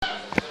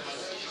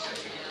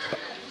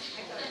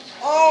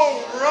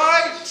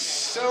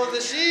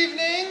this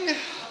evening,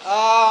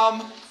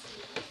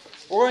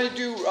 we're going to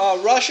do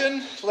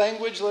Russian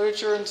language,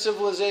 literature, and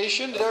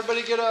civilization. Did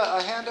everybody get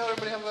a handout?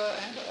 Everybody have a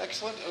handout?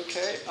 Excellent.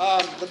 Okay.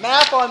 The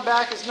map on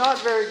back is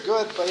not very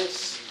good, but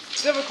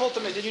it's difficult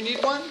to make. Did you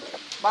need one?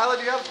 Milo,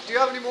 do you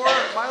have any more?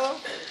 Milo?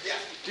 Yeah.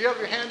 Do you have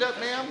your hand up,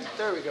 ma'am?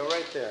 There we go,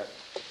 right there.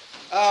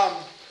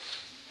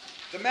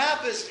 The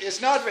map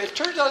is not, it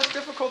turns out it's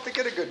difficult to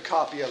get a good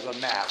copy of a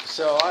map,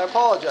 so I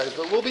apologize,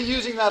 but we'll be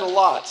using that a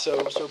lot,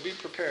 so be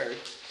prepared.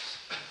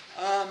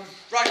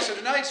 Right, so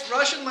tonight's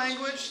Russian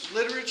language,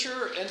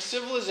 literature, and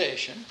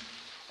civilization,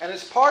 and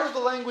it's part of the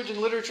language and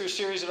literature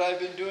series that I've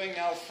been doing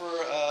now for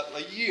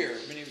a year.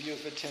 Many of you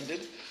have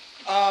attended.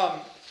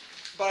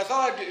 But I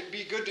thought it'd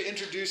be good to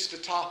introduce the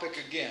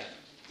topic again.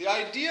 The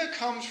idea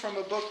comes from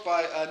a book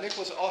by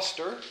Nicholas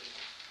Oster.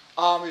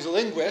 He's a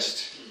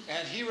linguist,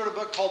 and he wrote a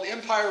book called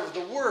Empire of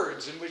the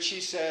Words, in which he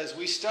says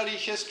we study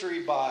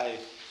history by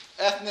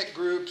ethnic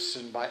groups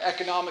and by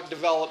economic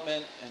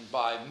development and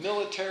by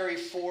military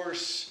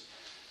force.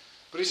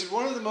 But he said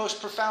one of the most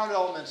profound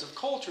elements of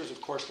culture is,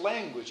 of course,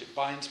 language. It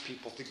binds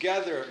people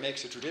together, it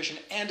makes a tradition,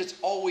 and it's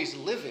always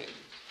living.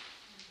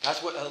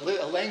 That's what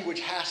a language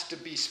has to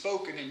be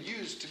spoken and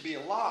used to be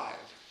alive.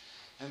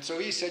 And so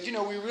he said,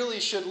 we really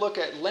should look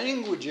at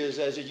languages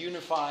as a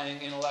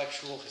unifying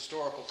intellectual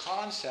historical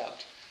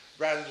concept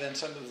rather than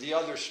some of the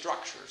other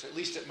structures. At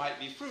least it might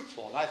be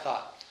fruitful. And I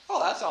thought,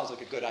 that sounds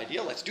like a good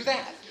idea. Let's do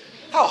that.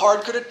 How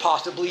hard could it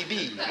possibly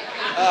be?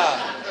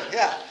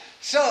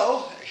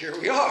 So here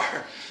we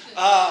are.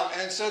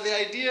 And so the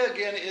idea,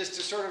 again, is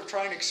to sort of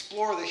try and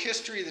explore the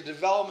history, the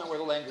development, where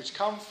the language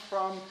comes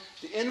from,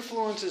 the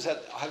influences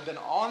that have been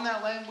on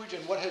that language,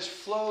 and what has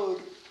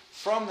flowed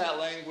from that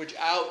language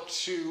out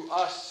to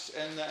us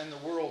and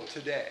the world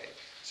today.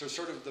 So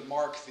sort of the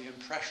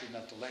impression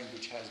that the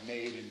language has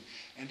made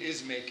and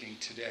is making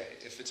today,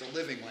 if it's a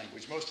living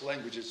language. Most of the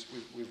languages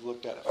we've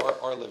looked at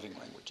are living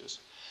languages.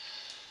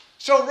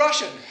 So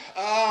Russian.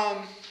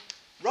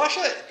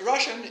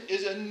 Russian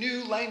is a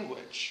new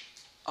language.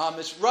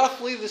 It's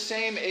roughly the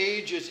same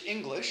age as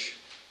English.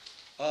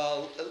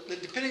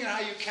 Depending on how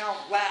you count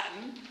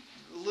Latin,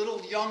 a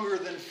little younger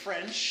than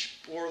French,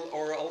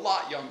 or a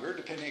lot younger,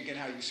 depending again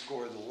how you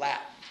score the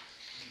Latin.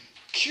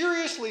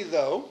 Curiously,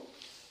 though,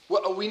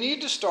 we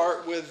need to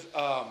start with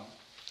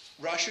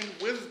Russian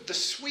with the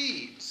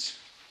Swedes.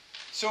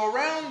 So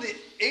around the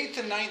 8th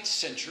and 9th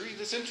century,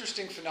 this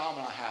interesting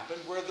phenomenon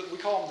happened where we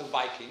call them the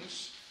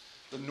Vikings,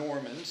 the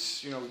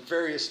Normans,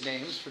 various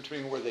names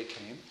between where they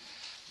came.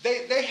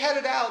 They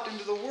headed out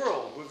into the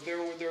world with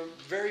their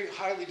very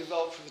highly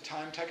developed for the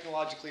time,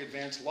 technologically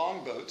advanced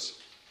longboats.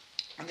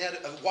 And they had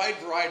a wide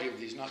variety of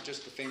these, not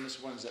just the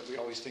famous ones that we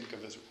always think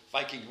of as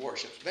Viking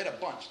warships. They had a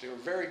bunch. They were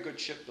very good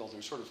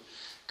shipbuilders, sort of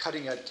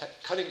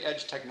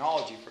cutting-edge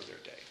technology for their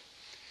day.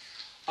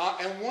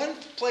 And one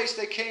place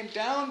they came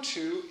down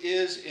to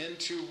is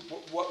into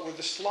what were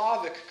the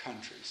Slavic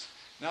countries.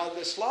 Now,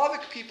 the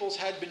Slavic peoples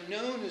had been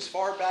known as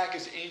far back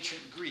as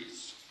ancient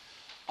Greece.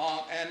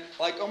 And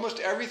like almost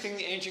everything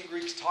the ancient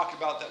Greeks talked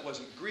about that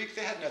wasn't Greek,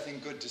 they had nothing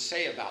good to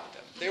say about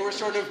them. They were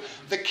sort of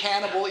the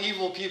cannibal,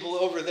 evil people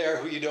over there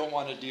who you don't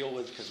want to deal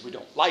with because we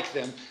don't like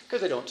them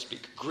because they don't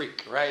speak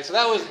Greek, right? So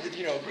that was,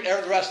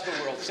 the rest of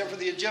the world, except for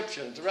the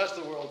Egyptians. The rest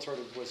of the world sort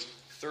of was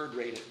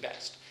third-rate at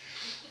best.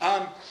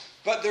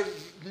 But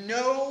there's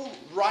no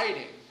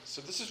writing.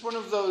 So this is one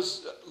of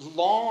those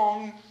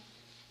long,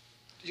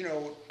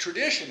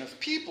 tradition of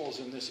peoples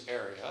in this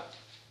area.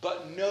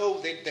 But no,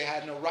 they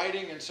had no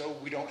writing, and so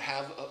we don't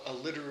have a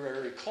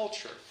literary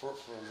culture for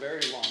a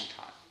very long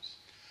time.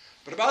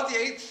 But about the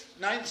 8th,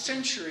 9th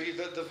century,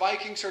 the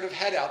Vikings sort of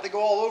head out. They go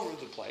all over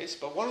the place,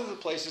 but one of the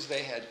places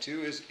they head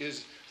to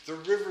is the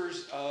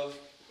rivers of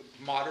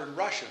modern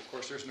Russia. Of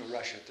course, there's no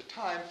Russia at the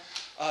time.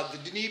 The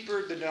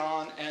Dnieper, the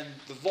Don, and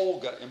the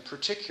Volga in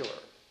particular.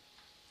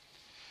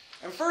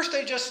 And first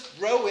they just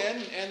row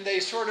in, and they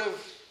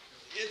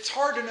it's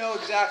hard to know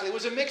exactly. It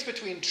was a mix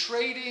between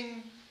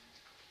trading,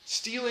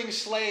 stealing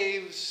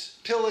slaves,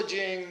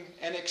 pillaging,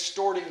 and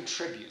extorting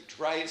tribute,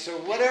 right? So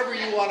whatever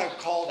you want to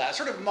call that.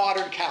 Sort of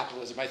modern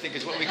capitalism, I think,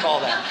 is what we call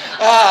that.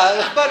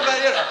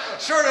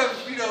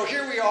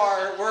 Here we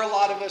are. We're a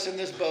lot of us in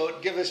this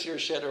boat. Give us your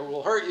shit or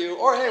we'll hurt you.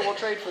 Or, hey, we'll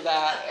trade for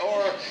that.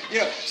 Or,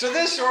 So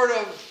this sort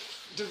of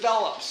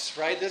develops,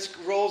 right? This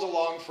rolls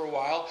along for a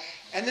while.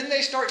 And then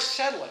they start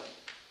settling.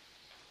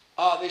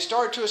 They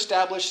start to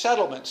establish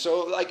settlements.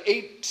 So like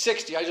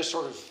 860, I just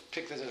sort of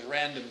picked this as a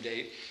random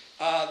date.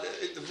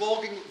 The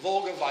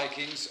Volga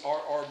Vikings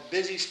are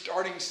busy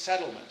starting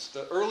settlements.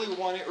 The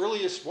one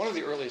of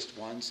the earliest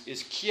ones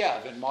is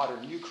Kiev in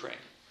modern Ukraine.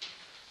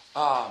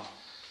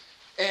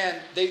 And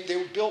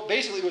they built,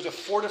 basically it was a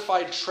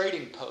fortified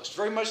trading post,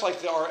 very much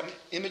like there are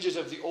images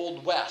of the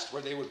Old West,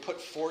 where they would put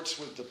forts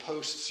with the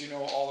posts,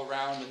 all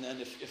around, and then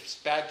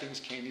if bad things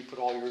came, you put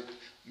all your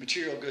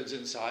material goods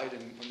inside.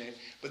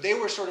 But they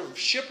were sort of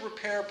ship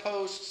repair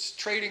posts,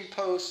 trading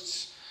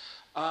posts,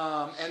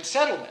 and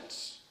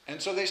settlements. And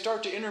so they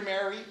start to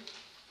intermarry.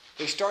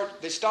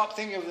 They stop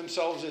thinking of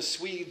themselves as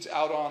Swedes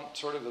out on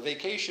sort of a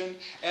vacation,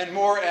 and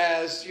more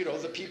as,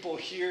 the people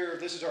here,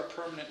 this is our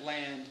permanent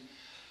land.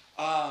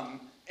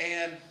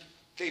 And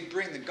they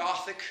bring the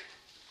Gothic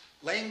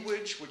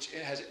language, which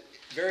has a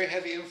very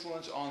heavy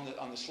influence on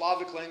the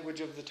Slavic language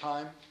of the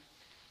time,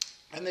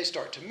 and they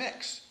start to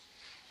mix.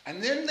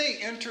 And then they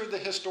enter the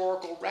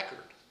historical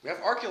record. We have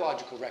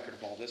archaeological record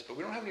of all this, but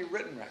we don't have any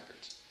written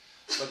records.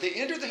 But they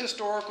enter the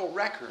historical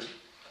record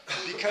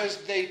because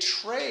they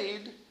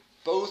trade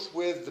both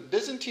with the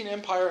Byzantine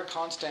Empire at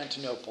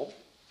Constantinople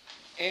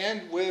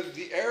and with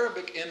the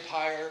Arabic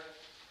Empire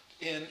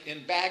in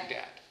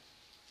Baghdad.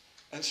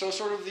 And so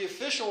sort of the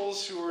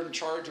officials who are in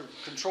charge of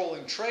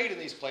controlling trade in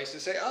these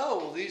places say, oh,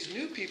 well, these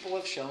new people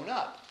have shown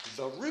up,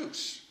 the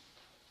Rus.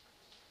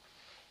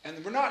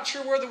 And we're not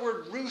sure where the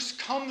word Rus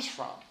comes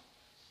from.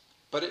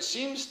 But it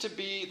seems to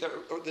be,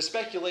 the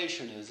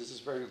speculation is, this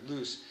is very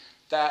loose,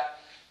 that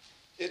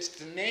it's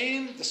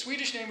the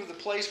Swedish name of the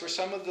place where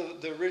some of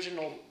the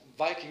original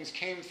Vikings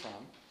came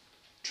from,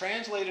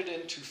 translated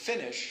into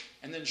Finnish,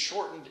 and then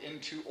shortened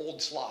into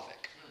Old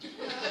Slavic.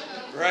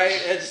 Right?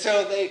 And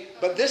so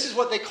but this is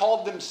what they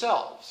called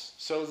themselves.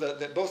 So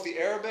that both the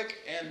Arabic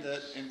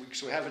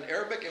so we have an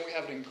Arabic and we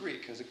have it in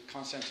Greek, because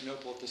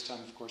Constantinople at this time,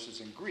 of course, is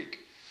in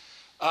Greek,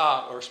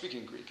 or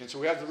speaking Greek. And so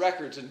we have the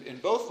records in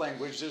both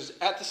languages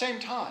at the same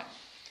time.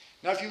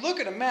 Now, if you look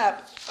at a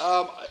map,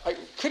 I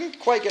couldn't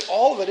quite get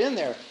all of it in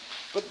there,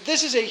 but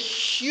this is a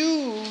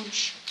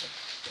huge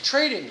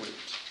trading route.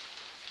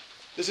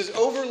 This is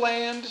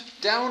overland,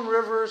 down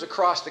rivers,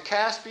 across the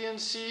Caspian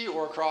Sea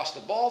or across the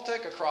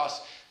Baltic,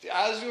 across the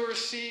Azure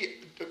Sea,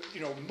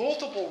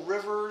 multiple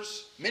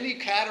rivers, many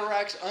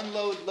cataracts,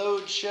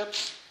 load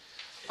ships.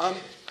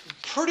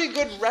 Pretty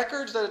good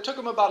records that it took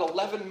them about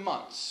 11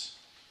 months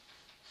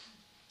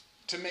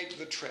to make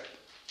the trip.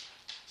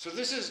 So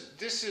this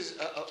is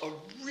a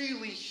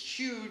really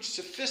huge,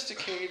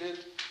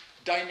 sophisticated,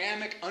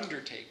 dynamic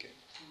undertaking.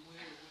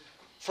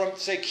 From,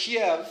 say,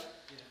 Kiev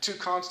to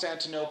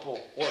Constantinople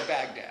or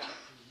Baghdad,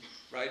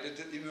 right?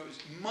 It was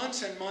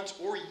months and months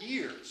or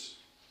years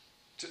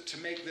to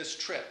make this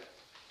trip.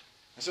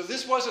 And so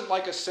this wasn't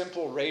like a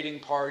simple raiding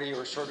party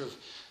or sort of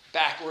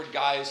backward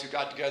guys who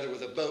got together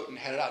with a boat and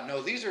headed out.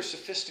 No, these are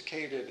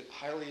sophisticated,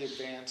 highly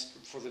advanced,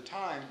 for the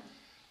time,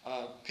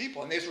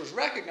 people. And this was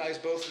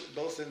recognized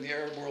both in the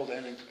Arab world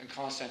and in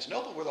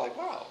Constantinople, where they're like,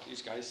 wow,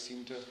 these guys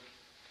seem to,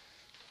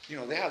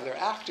 they have their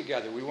act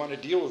together. We want to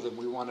deal with them.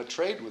 We want to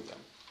trade with them.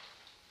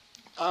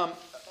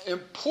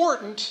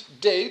 Important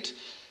date.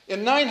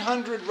 In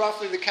 900,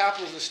 roughly, the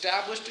capital is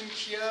established in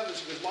Kiev.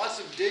 There's lots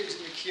of digs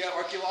in the Kiev,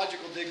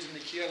 archaeological digs in the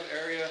Kiev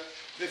area.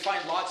 They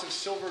find lots of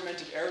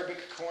silver-minted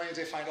Arabic coins.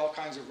 They find all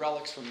kinds of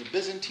relics from the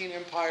Byzantine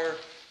Empire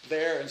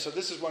there. And so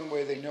this is one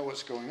way they know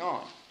what's going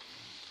on.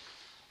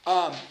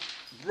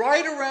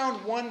 Right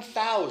around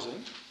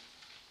 1000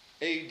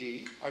 AD,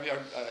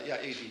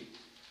 AD,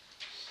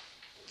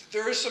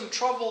 there is some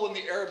trouble in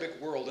the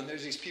Arabic world, and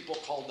there's these people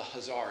called the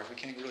Khazars. We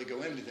can't really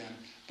go into them.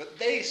 But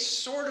they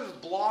sort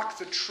of block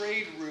the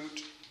trade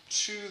route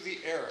to the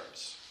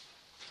Arabs.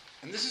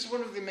 And this is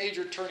one of the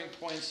major turning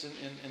points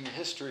in the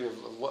history of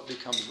what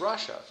becomes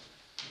Russia.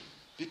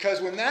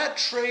 Because when that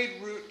trade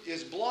route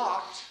is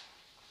blocked,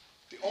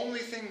 the only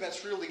thing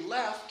that's really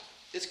left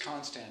is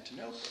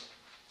Constantinople.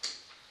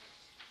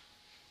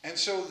 And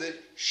so the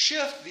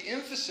shift, the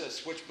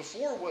emphasis, which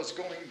before was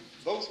going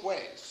both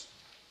ways,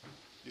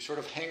 you sort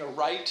of hang a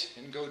right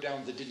and go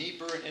down the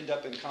Dnieper and end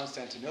up in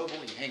Constantinople.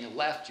 You hang a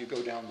left, you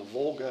go down the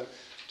Volga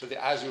to the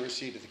Azure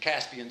Sea, to the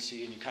Caspian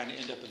Sea, and you kind of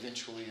end up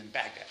eventually in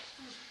Baghdad.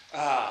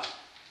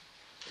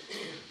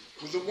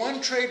 With the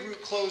one trade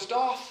route closed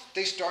off,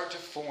 they start to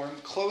form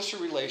closer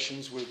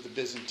relations with the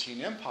Byzantine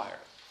Empire.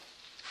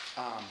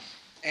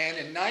 And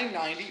in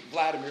 990,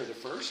 Vladimir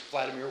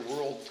I,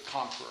 world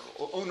conqueror,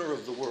 owner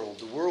of the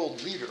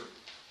world leader,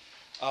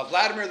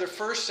 Vladimir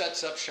I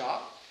sets up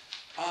shop.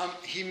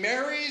 He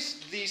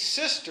marries the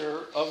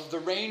sister of the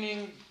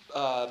reigning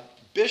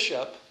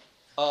bishop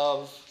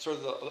of, sort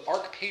of the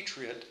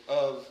archpatriot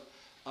of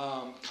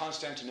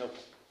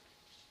Constantinople,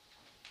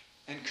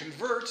 and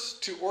converts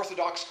to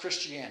Orthodox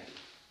Christianity.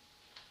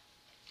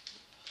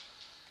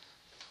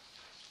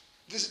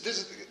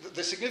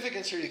 The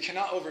significance here, you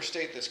cannot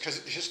overstate this, because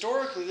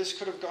historically this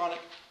could have gone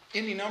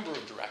any number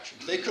of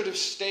directions. They could have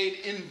stayed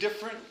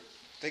indifferent.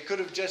 They could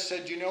have just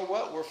said, you know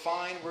what, we're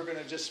fine, we're going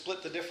to just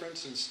split the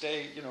difference and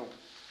stay,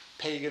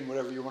 pagan,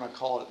 whatever you want to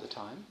call it at the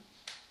time.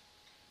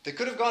 They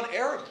could have gone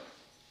Arab.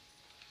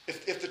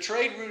 If the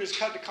trade route is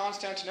cut to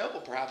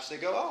Constantinople, perhaps they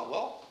go, oh,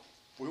 well,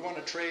 we want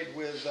to trade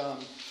with,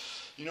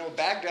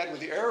 Baghdad,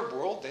 with the Arab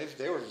world.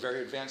 They were a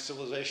very advanced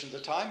civilization at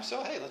the time,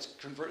 so hey, let's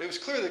convert. It was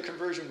clear the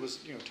conversion was,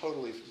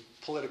 totally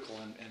political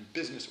and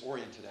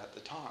business-oriented at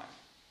the time.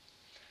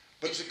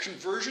 But it's a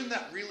conversion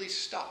that really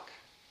stuck.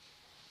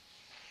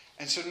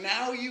 And so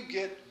now you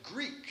get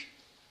Greek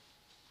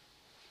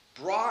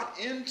brought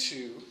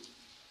into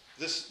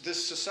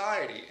this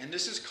society, and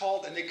this is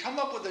called, and they come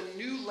up with a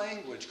new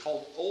language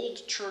called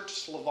Old Church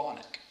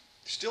Slavonic,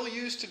 still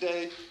used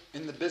today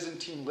in the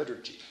Byzantine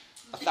liturgy.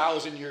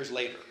 1,000 years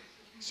later.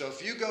 So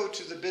if you go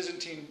to the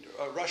Byzantine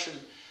Russian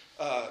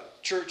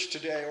church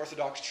today,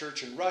 Orthodox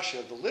Church in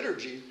Russia, the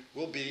liturgy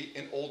will be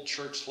in Old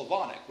Church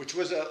Slavonic, which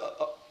was a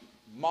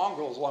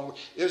Mongols language.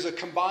 It was a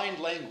combined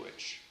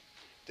language.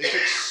 They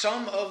took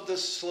some of the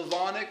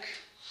Slavonic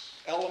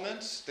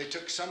elements, they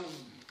took some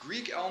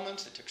Greek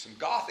elements, they took some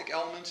Gothic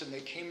elements, and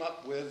they came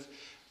up with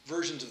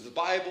versions of the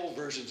Bible,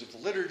 versions of the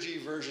liturgy,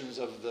 versions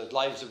of the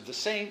lives of the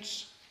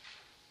saints,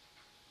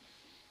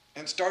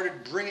 and started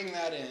bringing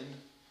that in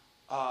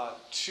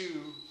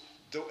to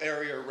the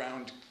area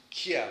around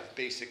Kiev,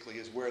 basically,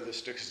 is where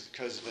this,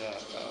 because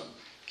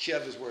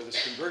Kiev is where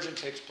this conversion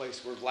takes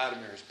place, where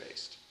Vladimir is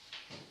based.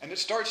 And it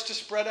starts to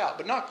spread out,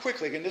 but not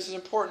quickly. Again, this is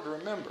important to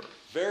remember,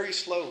 very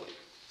slowly.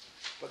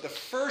 But the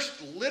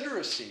first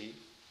literacy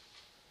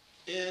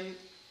in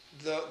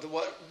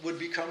what would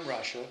become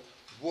Russia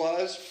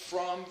was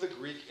from the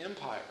Greek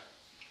Empire.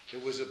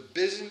 It was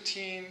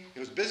Byzantine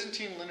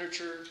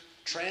literature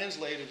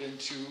translated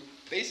into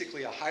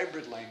basically a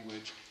hybrid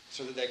language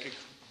so that they could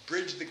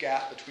bridge the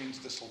gap between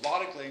the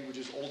Slavonic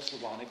languages, Old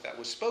Slavonic, that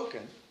was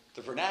spoken,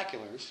 the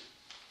vernaculars,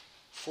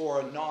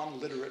 for a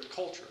non-literate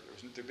culture.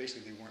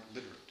 Basically, they weren't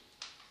literate.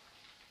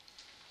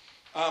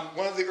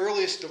 One of the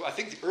earliest, I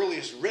think the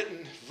earliest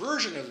written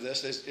version of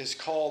this is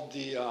called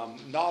the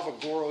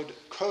Novgorod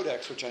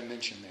Codex, which I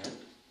mentioned there,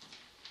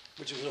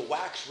 which is a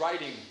wax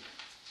writing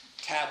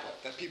tablet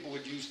that people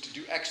would use to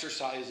do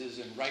exercises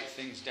and write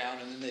things down,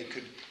 and then they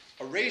could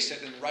erase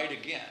it and write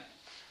again.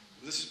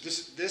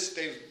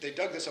 They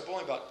dug this up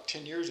only about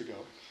 10 years ago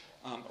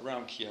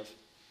around Kiev.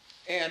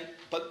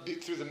 But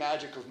through the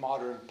magic of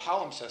modern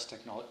palimpsest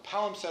technology.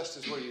 Palimpsest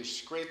is where you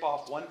scrape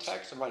off one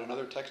text and write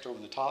another text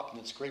over the top, and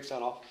then scrape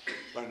that off,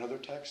 write another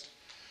text.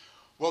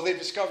 Well, they've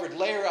discovered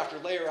layer after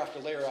layer after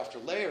layer after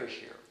layer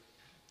here.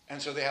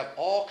 And so they have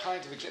all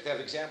kinds of, they have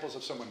examples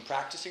of someone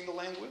practicing the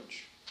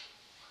language.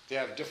 They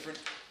have different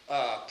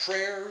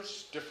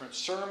prayers, different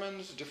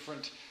sermons,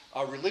 different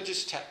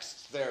religious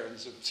texts there. And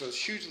so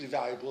it's hugely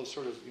valuable. It's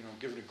sort of,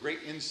 given a great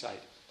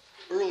insight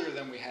earlier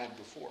than we had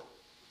before.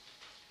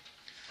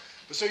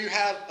 But so you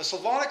have a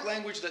Slavonic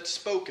language that's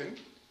spoken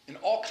in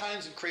all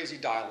kinds of crazy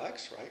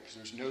dialects, right? Because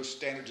there's no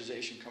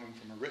standardization coming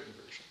from a written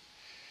version.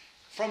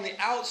 From the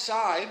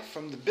outside,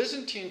 from the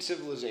Byzantine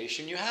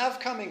civilization, you have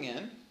coming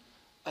in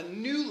a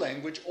new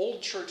language,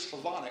 Old Church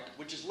Slavonic,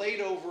 which is laid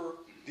over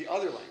the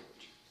other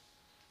language.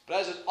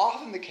 But as is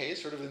often the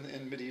case, sort of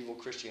in medieval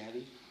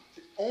Christianity,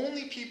 the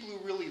only people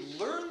who really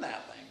learn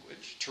that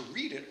language, to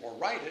read it or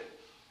write it,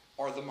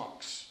 are the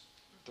monks,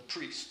 the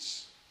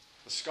priests,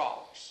 the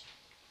scholars,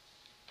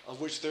 of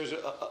which there's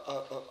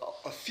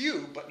a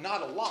few, but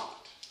not a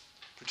lot,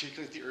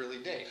 particularly at the early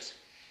days.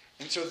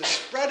 And so the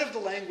spread of the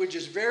language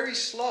is very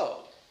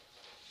slow.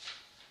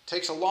 It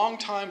takes a long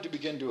time to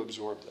begin to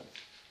absorb them.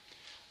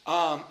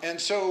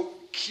 And so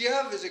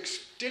Kiev is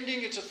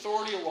extending its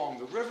authority along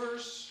the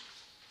rivers.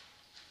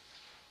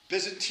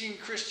 Byzantine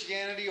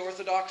Christianity,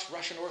 Orthodox,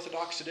 Russian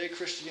Orthodox today,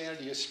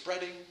 Christianity is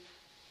spreading.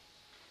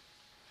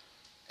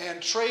 And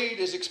trade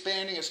is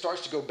expanding. It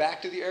starts to go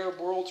back to the Arab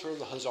world. Sort of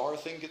the Khazar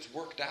thing gets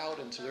worked out,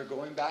 and so they're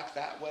going back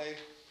that way.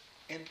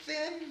 And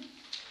then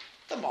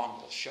the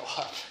Mongols show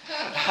up.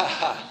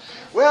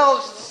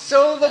 Well,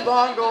 so the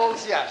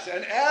Mongols, yes.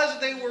 And as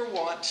they were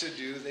wont to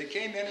do, they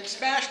came in and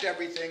smashed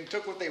everything,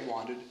 took what they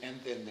wanted, and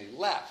then they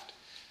left.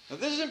 Now,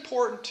 this is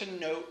important to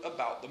note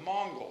about the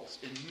Mongols.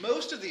 In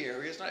most of the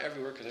areas, not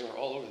everywhere because they were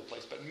all over the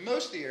place, but in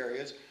most of the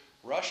areas,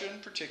 Russia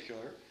in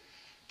particular,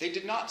 they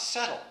did not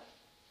settle.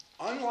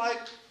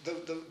 Unlike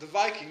the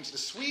Vikings, the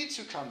Swedes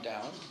who come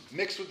down,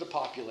 mixed with the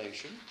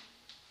population,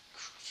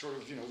 sort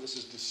of, this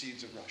is the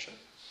seeds of Russia.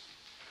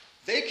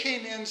 They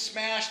came in,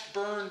 smashed,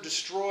 burned,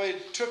 destroyed,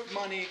 took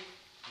money,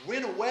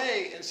 went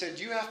away and said,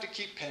 you have to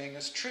keep paying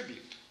us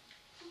tribute.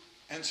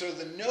 And so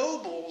the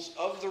nobles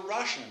of the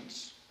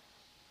Russians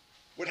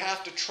would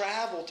have to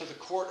travel to the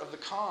court of the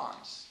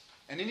Khans.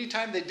 And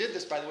anytime they did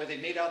this, by the way, they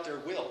made out their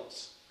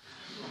wills.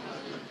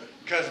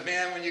 Because,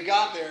 man, when you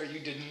got there, you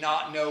did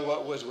not know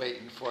what was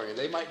waiting for you.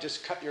 They might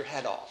just cut your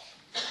head off.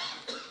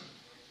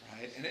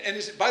 Right? And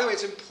by the way,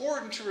 it's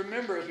important to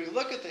remember as we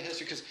look at the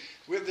history, because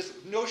we have this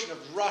notion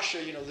of Russia,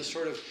 this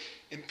sort of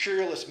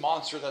imperialist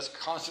monster that's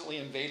constantly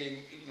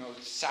invading,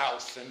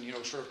 south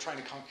and, sort of trying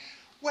to conquer.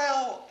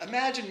 Well,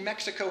 imagine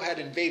Mexico had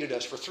invaded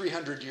us for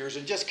 300 years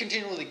and just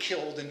continually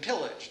killed and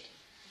pillaged.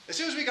 As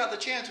soon as we got the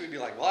chance, we'd be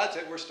like, well, that's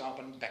it, we're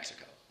stomping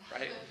Mexico.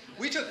 Right?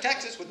 We took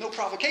Texas with no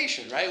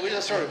provocation, right? We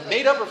just sort of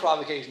made up a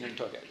provocation and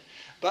took it.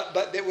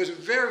 But it was a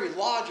very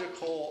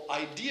logical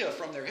idea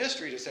from their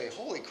history to say,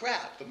 holy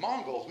crap, the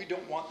Mongols, we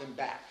don't want them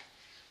back.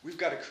 We've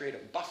got to create a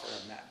buffer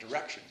in that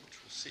direction,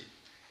 which we'll see.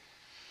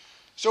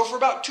 So for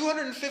about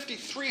 250,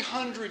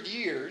 300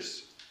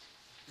 years,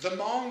 the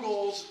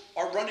Mongols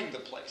are running the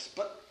place,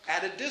 but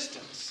at a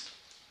distance.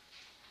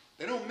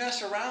 They don't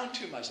mess around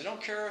too much. They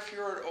don't care if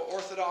you're an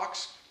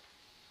Orthodox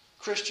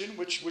Christian,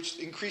 which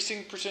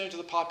increasing percentage of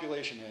the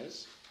population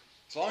is.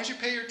 As long as you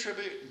pay your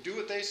tribute and do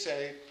what they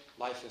say,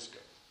 life is good.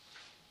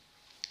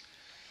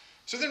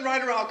 So then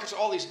right around, because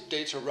all these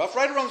dates are rough,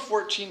 right around the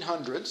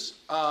 1400s,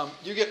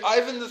 you get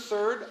Ivan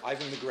III,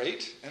 Ivan the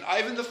Great, and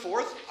Ivan IV,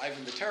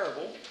 Ivan the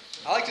Terrible.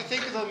 I like to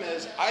think of them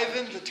as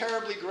Ivan the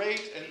Terribly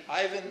Great and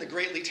Ivan the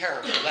Greatly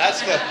Terrible.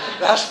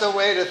 That's the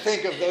way to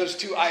think of those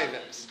two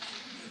Ivans.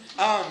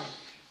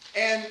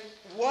 And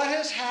what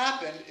has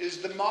happened is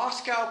the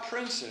Moscow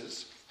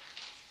princes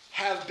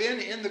have been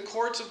in the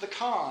courts of the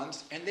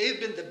Khans, and they've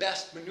been the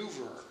best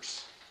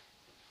maneuverers.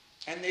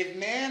 And they've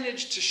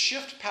managed to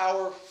shift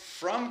power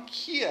from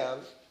Kiev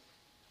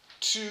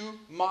to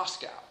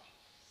Moscow.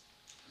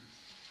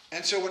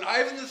 And so when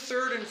Ivan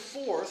III and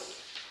IV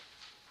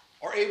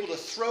are able to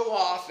throw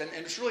off, and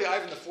it's really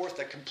Ivan IV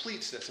that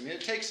completes this. I mean,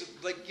 it takes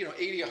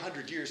 80,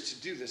 100 years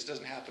to do this. It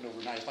doesn't happen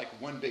overnight. It's like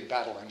one big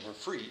battle and we're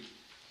free.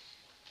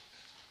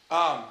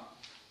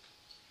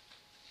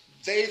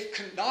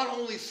 They've not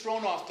only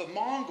thrown off the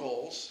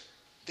Mongols,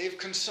 they've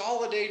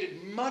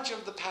consolidated much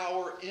of the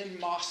power in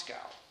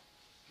Moscow,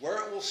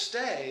 where it will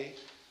stay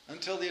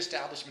until the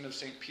establishment of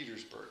St.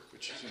 Petersburg,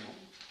 which is,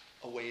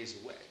 a ways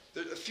away.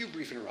 There are a few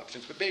brief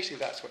interruptions, but basically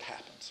that's what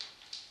happens.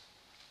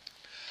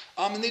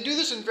 And they do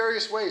this in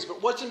various ways,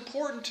 but what's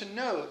important to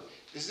note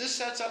is this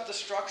sets up the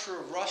structure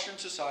of Russian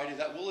society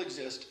that will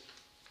exist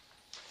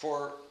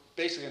for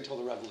basically until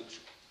the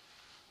revolution.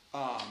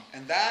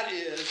 And that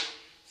is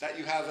that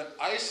you have an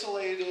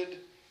isolated,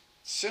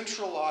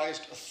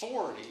 centralized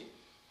authority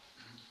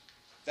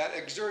that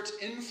exerts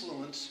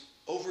influence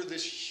over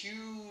this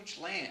huge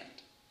land.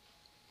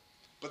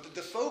 But that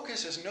the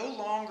focus is no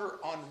longer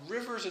on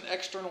rivers and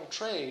external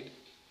trade,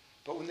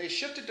 but when they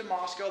shifted to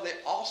Moscow, they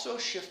also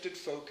shifted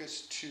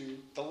focus to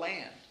the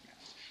land.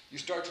 You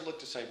start to look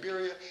to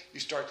Siberia, you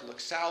start to look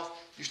south,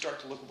 you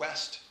start to look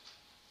west.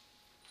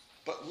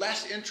 But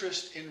less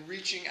interest in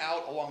reaching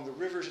out along the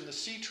rivers and the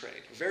sea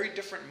trade. A very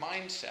different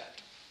mindset.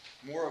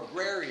 More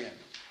agrarian.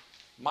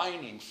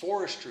 Mining,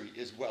 forestry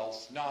is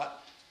wealth,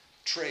 not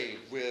trade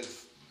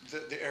with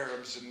the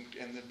Arabs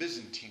and the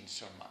Byzantines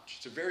so much.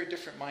 It's a very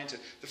different mindset.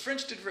 The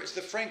Franks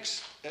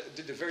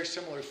did a very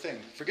similar thing.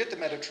 Forget the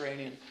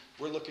Mediterranean.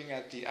 We're looking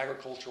at the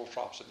agricultural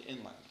crops of the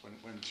inland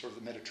when sort of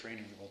the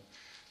Mediterranean world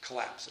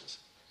collapses.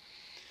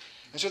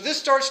 And so this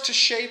starts to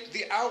shape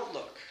the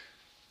outlook.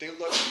 They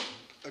look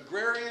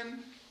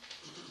agrarian,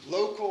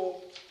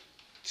 local,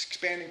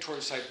 expanding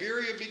towards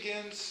Siberia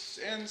begins,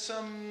 and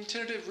some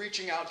tentative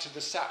reaching out to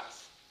the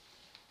south.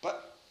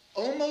 But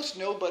almost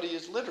nobody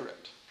is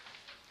literate.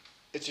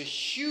 It's a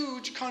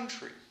huge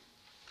country,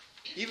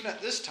 even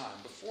at this time,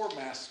 before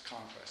mass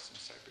conquest in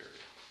Siberia.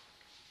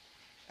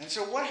 And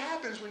so what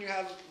happens when you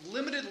have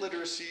limited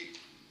literacy,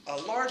 a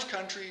large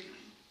country,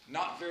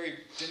 not very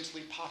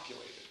densely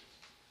populated?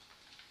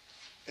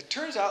 It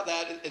turns out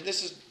that,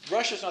 and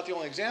Russia's not the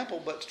only example,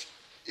 but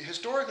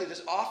historically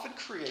this often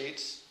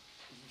creates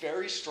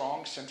very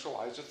strong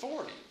centralized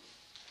authority.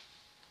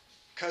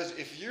 Because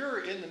if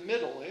you're in the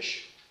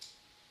middle-ish,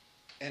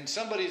 and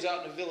somebody's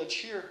out in a village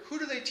here, who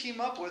do they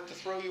team up with to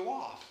throw you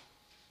off?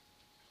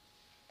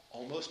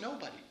 Almost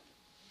nobody,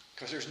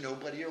 because there's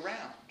nobody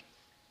around.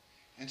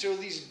 And so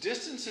these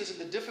distances and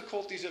the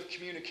difficulties of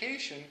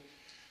communication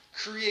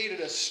created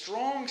a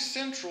strong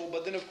central,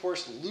 but then of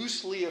course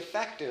loosely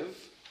effective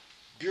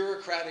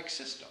bureaucratic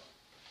system,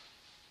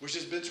 which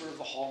has been sort of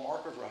the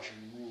hallmark of Russian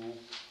rule,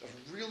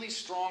 of really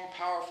strong,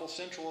 powerful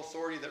central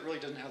authority that really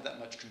doesn't have that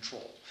much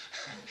control.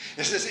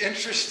 It's this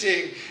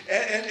interesting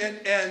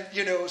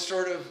and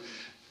sort of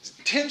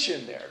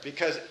tension there,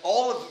 because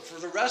for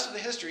the rest of the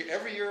history,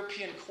 every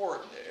European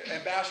court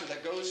ambassador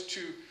that goes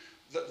to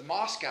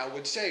Moscow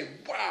would say,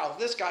 wow,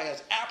 this guy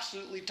has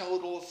absolutely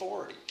total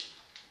authority,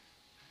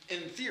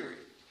 in theory.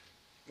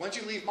 Once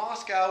you leave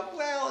Moscow,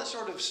 well, it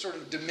sort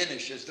of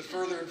diminishes the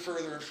further and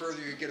further and further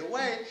you get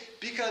away,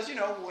 because,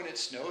 when it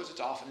snows,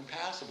 it's often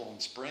impassable. In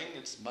spring,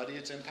 it's muddy,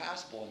 it's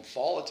impassable. In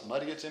fall, it's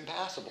muddy, it's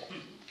impassable.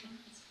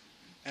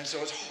 And so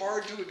it's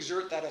hard to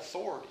exert that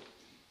authority.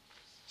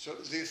 So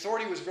the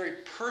authority was very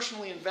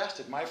personally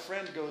invested. My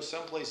friend goes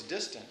someplace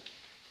distant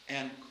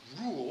and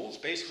rules,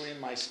 basically in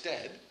my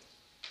stead.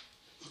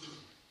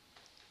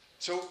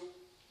 So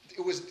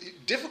it was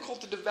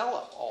difficult to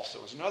develop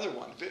also, is another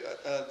one.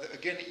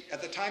 Again,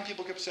 at the time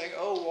people kept saying,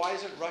 oh, why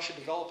isn't Russia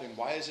developing?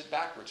 Why is it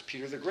backwards?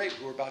 Peter the Great,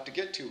 who we're about to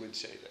get to, would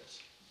say this.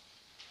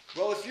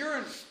 Well, if you're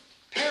in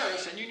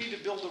Paris and you need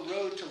to build a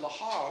road to Le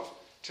Havre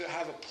to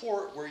have a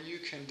port where you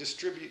can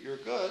distribute your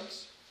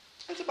goods,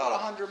 it's about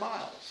 100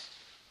 miles.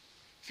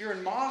 If you're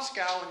in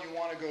Moscow and you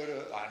want to go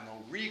to,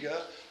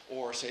 Riga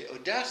or, say,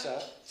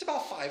 Odessa, it's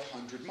about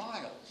 500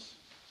 miles.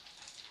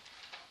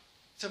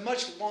 It's a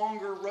much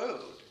longer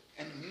road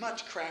and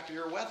much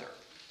crappier weather.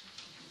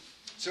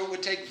 So it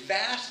would take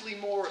vastly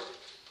more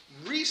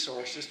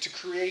resources to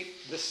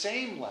create the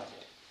same level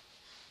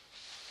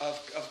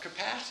of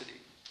capacity.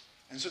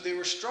 And so they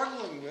were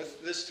struggling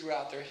with this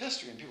throughout their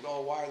history. And people go,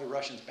 oh, why are the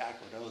Russians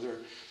backward? Oh,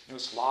 they're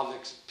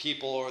Slavic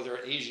people, or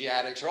they're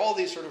Asiatics, or all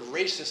these sort of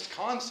racist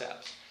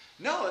concepts.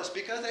 No, it's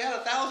because they had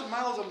 1,000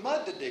 miles of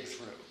mud to dig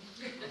through.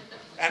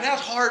 And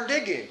that's hard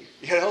digging,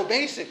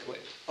 basically.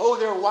 Oh,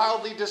 they're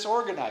wildly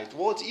disorganized.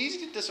 Well, it's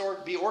easy to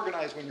be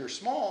organized when you're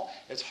small.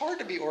 It's hard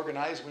to be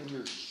organized when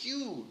you're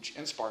huge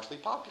and sparsely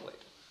populated.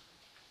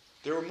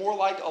 They were more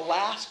like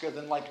Alaska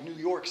than like New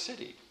York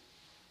City.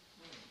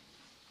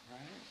 Right?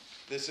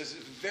 This is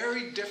a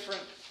very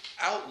different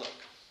outlook.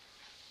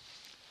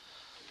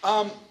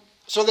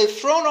 So they've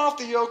thrown off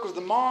the yoke of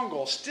the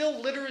Mongols. Still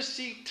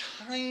literacy,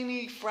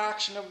 tiny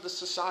fraction of the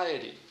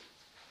society.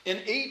 In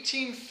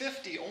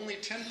 1850, only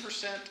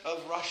 10%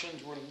 of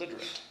Russians were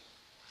literate,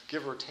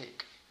 give or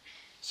take.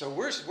 So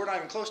we're not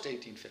even close to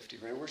 1850,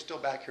 right? We're still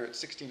back here at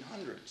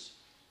 1600s.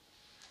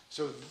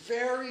 So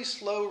very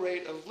slow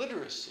rate of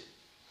literacy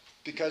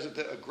because of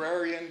the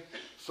agrarian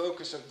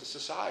focus of the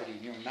society.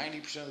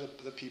 90%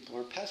 of the people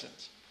are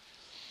peasants.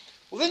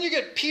 Well, then you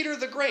get Peter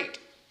the Great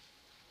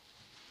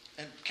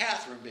and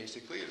Catherine,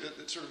 basically.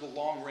 It's sort of a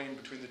long reign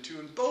between the two.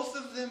 And both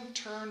of them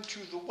turn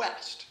to the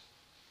West.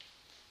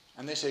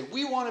 And they say,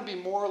 we want to be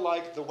more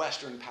like the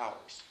Western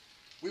powers.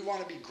 We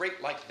want to be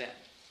great like them.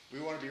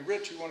 We want to be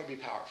rich. We want to be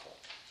powerful.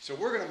 So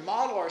we're going to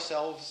model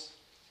ourselves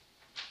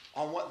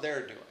on what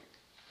they're doing.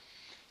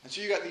 And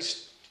so you got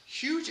these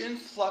huge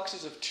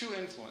influxes of two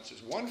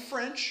influences. One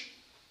French,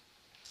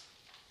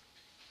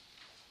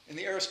 in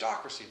the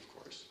aristocracy, of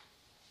course.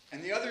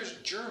 And the other is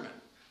German.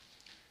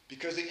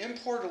 Because they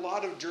import a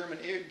lot of German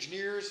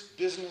engineers,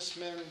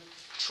 businessmen,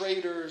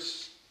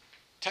 traders,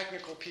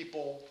 technical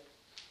people,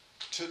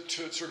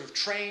 to sort of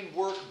train,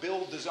 work,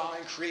 build, design,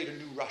 create a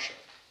new Russia.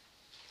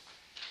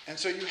 And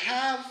so you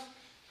have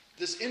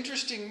this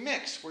interesting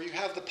mix where you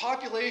have the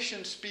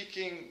population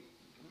speaking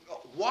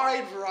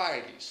wide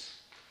varieties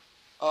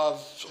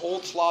of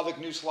Old Slavic,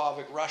 New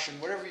Slavic, Russian,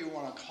 whatever you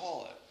want to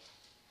call it.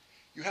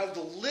 You have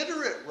the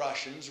literate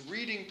Russians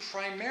reading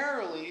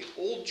primarily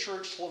Old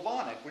Church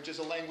Slavonic, which is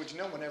a language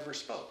no one ever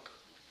spoke,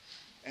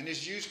 and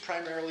is used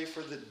primarily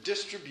for the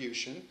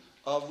distribution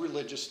of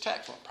religious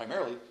texts, well,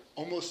 primarily,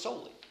 almost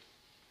solely.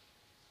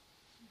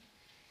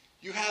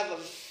 You have a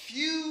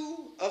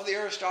few of the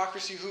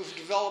aristocracy who've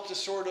developed a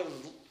sort of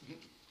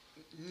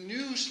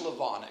new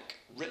Slavonic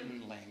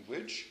written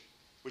language,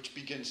 which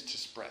begins to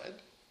spread.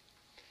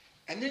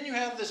 And then you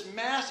have this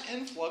mass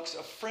influx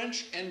of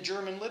French and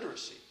German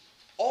literacy,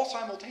 all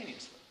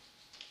simultaneously.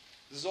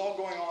 This is all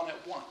going on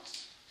at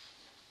once.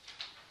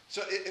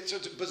 So it's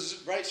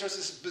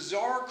this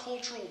bizarre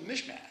cultural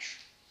mishmash.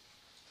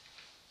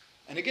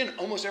 And again,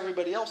 almost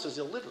everybody else is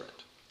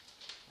illiterate.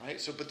 Right?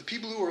 But the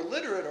people who are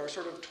literate are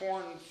sort of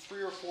torn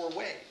 3 or 4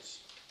 ways.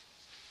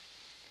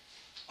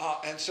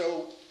 And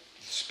so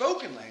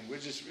spoken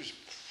language is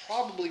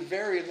probably and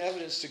the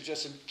evidence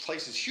suggests in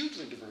places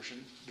hugely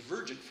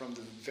divergent from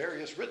the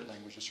various written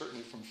languages,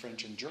 certainly from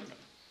French and German.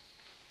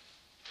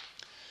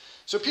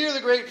 So Peter the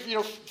Great,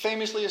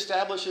 famously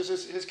establishes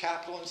his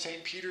capital in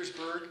St.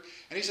 Petersburg,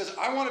 and he says,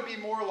 I want to be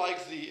more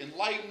like the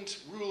enlightened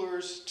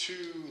rulers to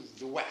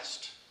the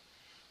West.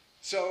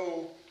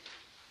 So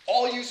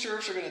all you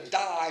serfs are going to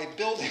die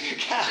building a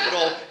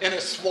capital in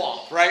a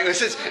swamp, right?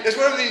 It's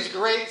one of these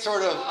great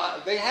sort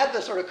of, they had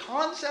the sort of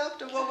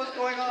concept of what was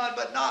going on,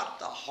 but not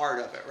the heart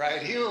of it,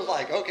 right? He was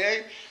like,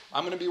 okay,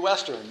 I'm going to be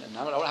Western, and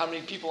I don't know how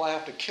many people I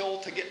have to kill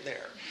to get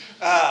there.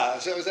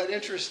 So it was that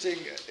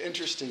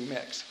interesting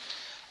mix.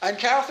 And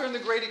Catherine the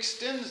Great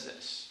extends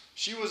this.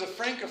 She was a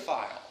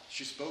Francophile.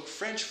 She spoke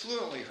French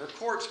fluently. Her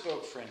court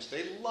spoke French.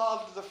 They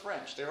loved the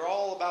French. They were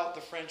all about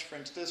the French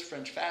this,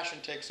 French fashion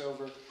takes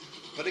over.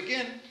 But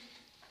again,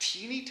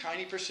 teeny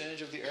tiny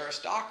percentage of the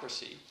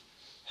aristocracy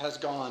has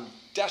gone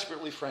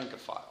desperately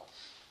Francophile.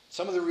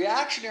 Some of the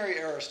reactionary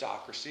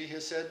aristocracy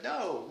has said,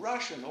 no,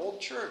 Russian,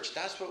 Old Church,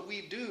 that's what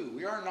we do.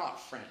 We are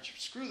not French.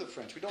 Screw the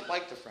French. We don't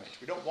like the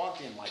French. We don't want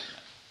the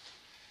Enlightenment.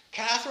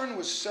 Catherine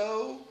was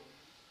so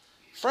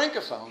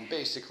Francophone,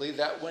 basically,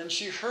 that when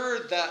she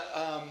heard that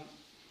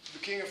the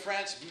King of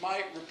France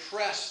might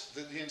repress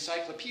the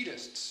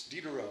encyclopedists,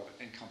 Diderot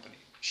and company,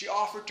 she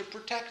offered to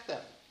protect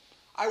them.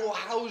 I will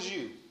house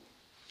you.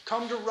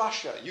 Come to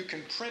Russia. You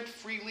can print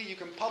freely. You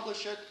can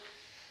publish it.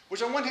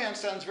 Which on one hand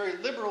sounds very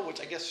liberal,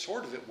 which I guess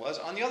sort of it was.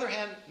 On the other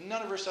hand,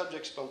 none of her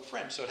subjects spoke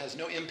French, so it has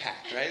no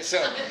impact, right?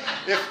 So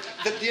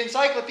if the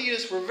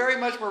encyclopedists were very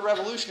much more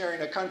revolutionary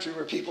in a country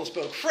where people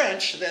spoke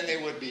French than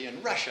they would be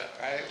in Russia,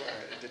 right?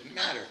 Where it didn't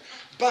matter.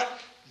 But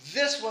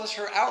this was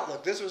her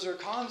outlook. This was her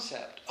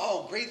concept.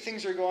 Oh, great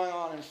things are going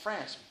on in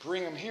France.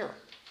 Bring them here.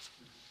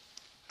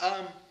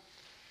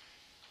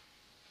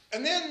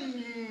 And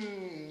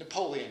then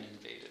Napoleon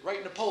invaded,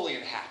 right?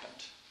 Napoleon happened.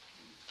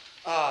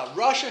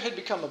 Russia had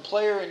become a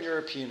player in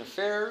European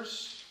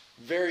affairs,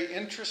 very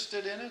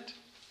interested in it,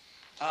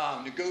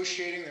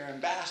 negotiating their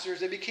ambassadors.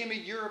 They became a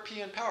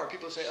European power.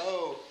 People say,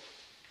 oh,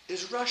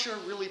 is Russia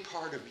really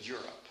part of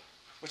Europe?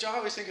 Which I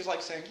always think is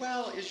like saying,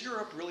 well, is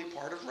Europe really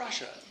part of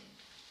Russia?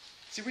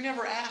 See, we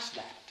never ask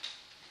that.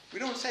 We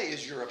don't say,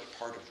 is Europe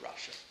part of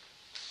Russia?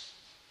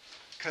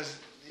 Because,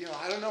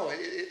 I don't know,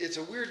 it's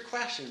a weird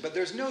question, but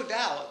there's no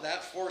doubt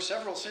that for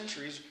several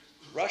centuries,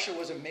 Russia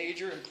was a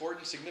major,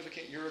 important,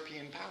 significant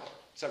European power.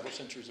 Several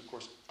centuries, of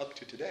course, up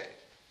to today.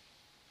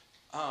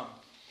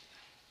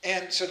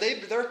 And so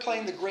they're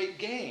playing the great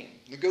game,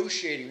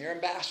 negotiating. Their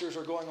ambassadors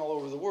are going all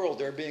over the world.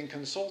 They're being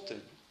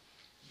consulted,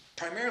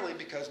 primarily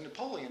because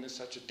Napoleon is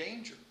such a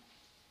danger.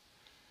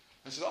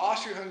 And so the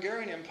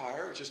Austro-Hungarian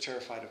Empire, which is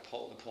terrified of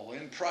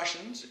Napoleon,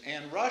 Prussians,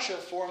 and Russia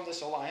form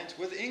this alliance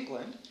with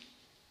England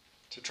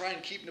to try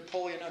and keep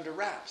Napoleon under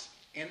wraps.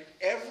 And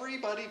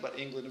everybody but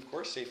England, of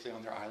course, safely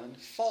on their island,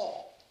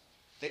 fall.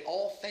 They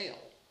all fail,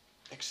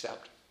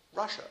 except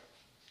Russia.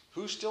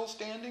 Who's still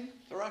standing?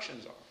 The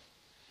Russians are.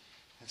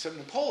 And so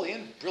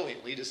Napoleon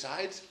brilliantly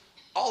decides,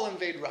 I'll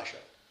invade Russia.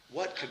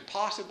 What could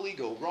possibly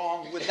go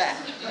wrong with that?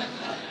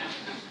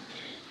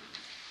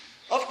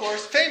 Of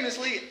course,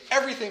 famously,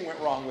 everything went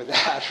wrong with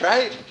that,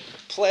 right?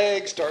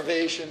 Plague,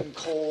 starvation,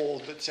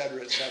 cold,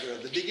 etc., etc.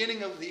 The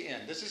beginning of the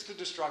end. This is the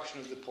destruction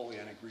of the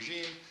Napoleonic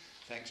regime,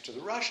 thanks to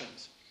the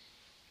Russians.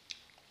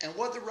 And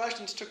what the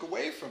Russians took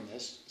away from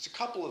this is a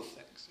couple of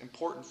things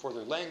important for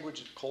their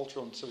language,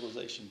 cultural, and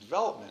civilization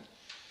development.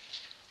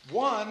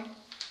 One,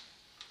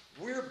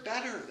 we're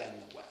better than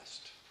the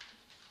West.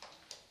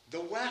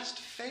 The West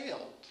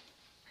failed.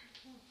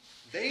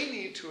 They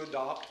need to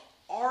adopt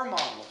our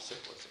model of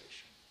civilization.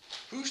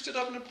 Who stood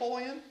up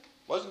Napoleon?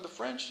 Wasn't the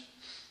French.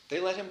 They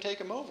let him take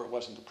him over. It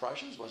wasn't the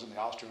Prussians, wasn't the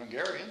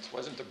Austro-Hungarians,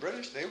 wasn't the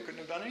British. They couldn't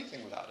have done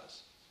anything without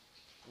us.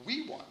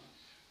 We won.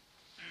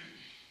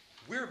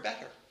 We're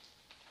better.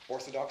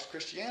 Orthodox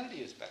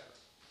Christianity is better.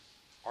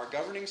 Our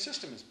governing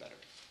system is better.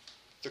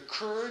 The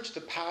courage,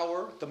 the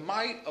power, the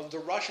might of the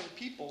Russian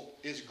people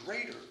is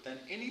greater than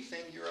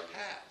anything Europe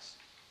has.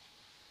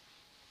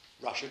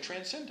 Russia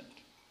transcendent.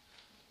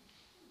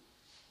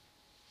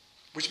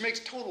 Which makes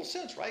total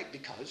sense, right?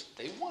 Because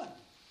they won.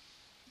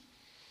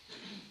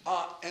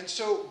 And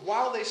so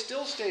while they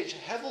still stayed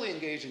heavily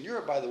engaged in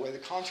Europe, by the way, the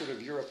Concert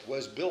of Europe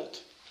was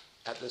built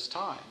at this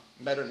time.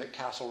 Metternich,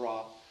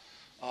 Castlereagh,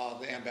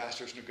 the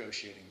ambassadors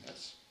negotiating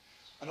this.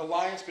 An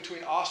alliance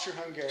between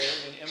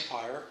Austro-Hungarian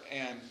Empire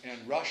and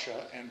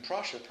Russia and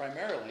Prussia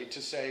primarily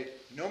to say,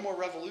 no more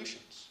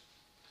revolutions.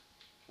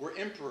 We're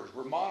emperors,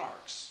 we're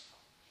monarchs,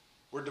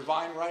 we're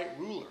divine right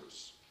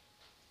rulers.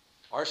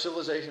 Our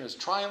civilization has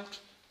triumphed.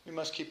 We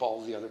must keep all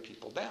of the other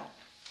people down.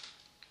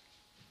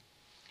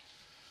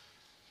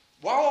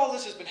 While all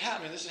this has been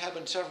happening, this has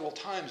happened several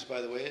times, by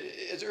the way,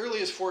 as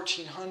early as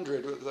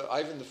 1400,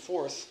 Ivan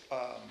IV,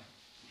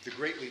 the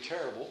greatly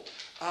terrible,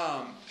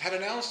 had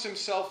announced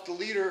himself the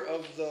leader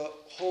of the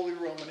Holy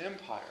Roman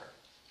Empire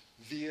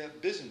via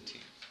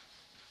Byzantium.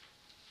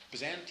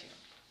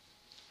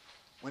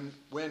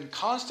 When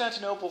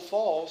Constantinople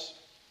falls,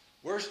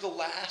 where's the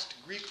last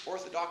Greek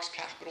Orthodox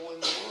capital in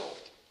the world?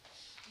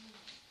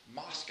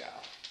 Moscow.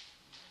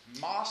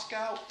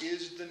 Moscow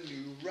is the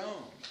new Rome.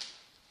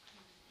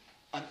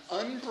 An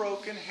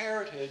unbroken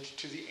heritage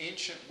to the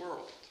ancient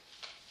world.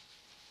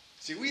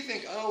 See, we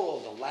think,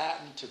 oh, well, the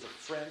Latin to the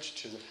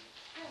French to the...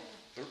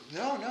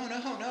 No.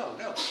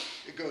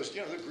 It goes,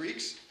 the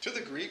Greeks to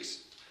the Greeks,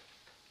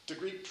 to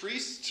Greek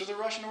priests to the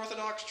Russian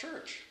Orthodox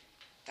Church.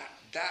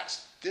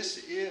 This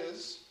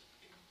is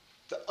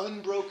the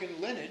unbroken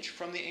lineage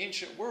from the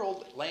ancient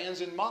world that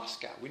lands in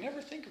Moscow. We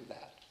never think of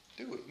that,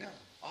 do we? No,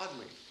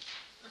 oddly.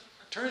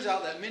 Turns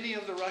out that many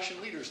of the Russian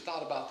leaders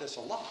thought about this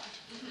a lot.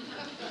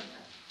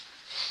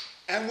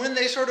 And when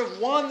they sort of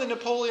won the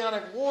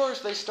Napoleonic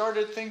Wars, they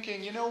started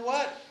thinking, you know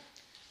what?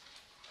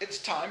 It's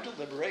time to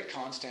liberate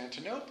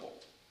Constantinople.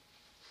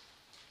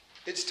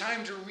 It's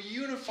time to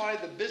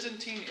reunify the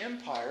Byzantine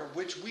Empire,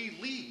 which we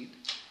lead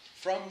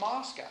from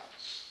Moscow.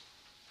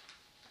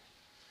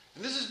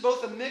 And this is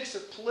both a mix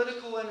of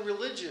political and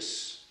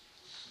religious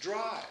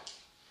drive.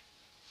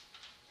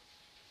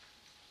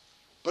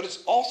 But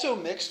it's also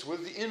mixed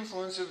with the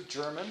influence of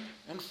German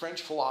and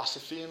French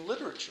philosophy and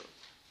literature.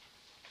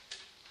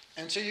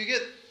 And so you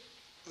get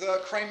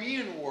the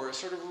Crimean War as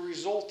sort of a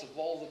result of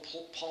all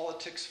the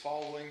politics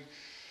following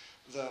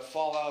the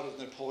fallout of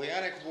the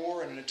Napoleonic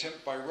War and an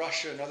attempt by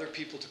Russia and other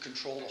people to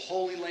control the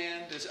Holy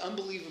Land. Is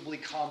unbelievably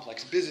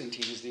complex.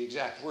 Byzantine is the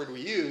exact word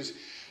we use,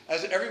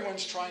 as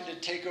everyone's trying to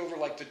take over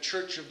like the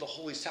Church of the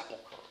Holy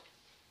Sepulchre.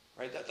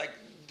 Right? That, like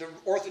the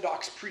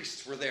Orthodox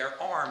priests were there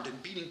armed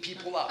and beating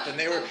people up. And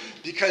they were,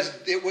 because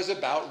it was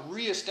about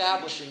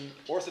reestablishing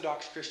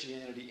Orthodox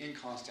Christianity in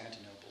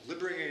Constantinople,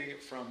 liberating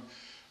it from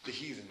the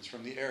heathens,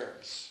 from the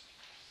Arabs,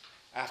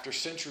 after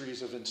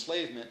centuries of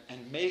enslavement,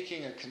 and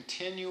making a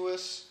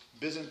continuous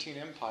Byzantine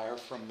Empire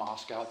from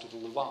Moscow to the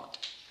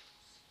Levant.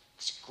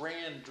 It's a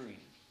grand dream.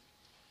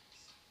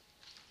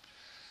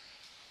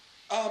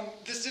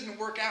 This didn't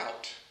work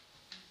out.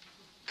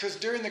 Because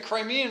during the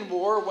Crimean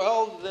War,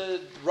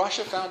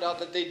 Russia found out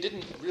that they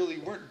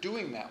weren't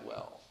doing that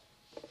well.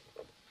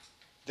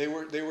 They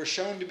were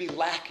shown to be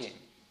lacking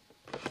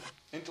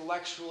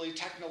intellectually,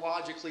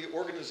 technologically,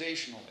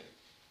 organizationally.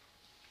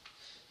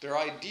 Their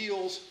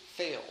ideals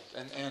failed.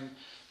 And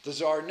the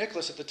Tsar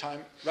Nicholas at the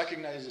time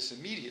recognized this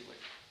immediately.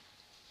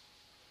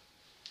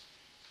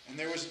 And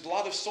there was a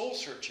lot of soul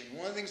searching.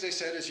 One of the things they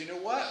said is, you know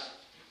what?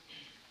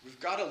 We've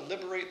got to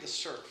liberate the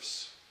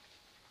serfs.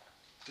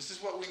 This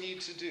is what we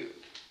need to do.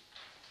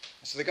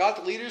 So they got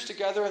the leaders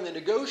together and they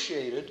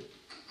negotiated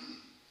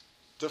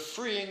the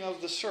freeing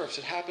of the serfs.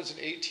 It happens in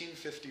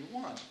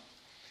 1851.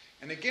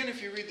 And again,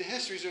 if you read the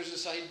histories, there's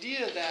this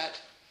idea that,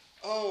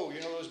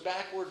 those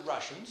backward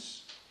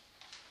Russians,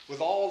 with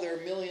all their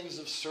millions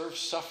of serfs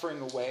suffering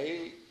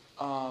away,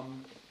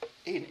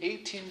 in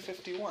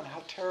 1851,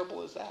 how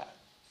terrible is that?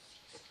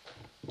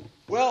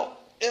 Well,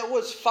 it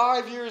was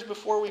 5 years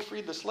before we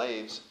freed the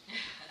slaves,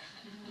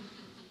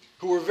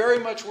 who were very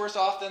much worse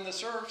off than the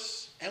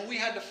serfs, and we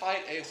had to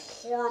fight a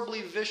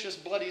horribly vicious,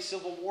 bloody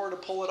civil war to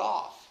pull it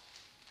off.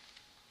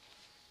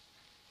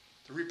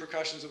 The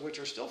repercussions of which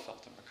are still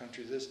felt in our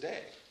country to this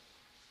day.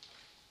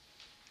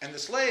 And the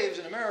slaves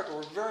in America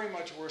were very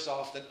much worse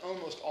off than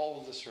almost all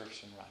of the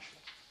serfs in Russia.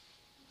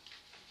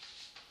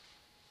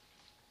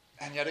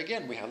 And yet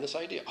again, we have this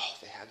idea,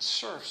 they had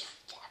serfs.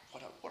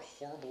 What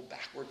horrible,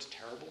 backwards,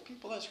 terrible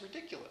people. That's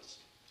ridiculous.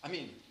 I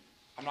mean,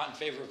 I'm not in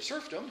favor of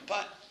serfdom,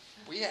 but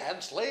we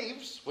had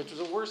slaves, which was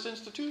a worse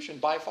institution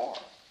by far.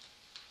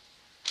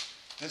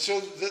 And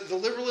so the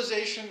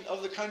liberalization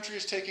of the country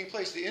is taking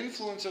place. The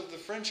influence of the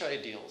French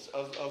ideals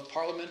of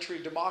parliamentary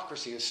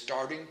democracy is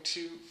starting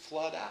to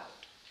flood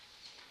out.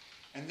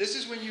 And this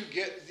is when you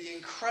get the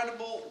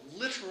incredible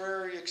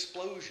literary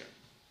explosion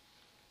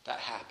that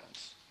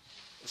happens.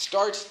 It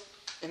starts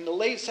in the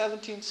late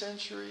 17th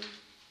century,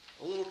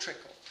 a little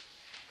trickle.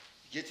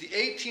 You get the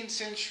 18th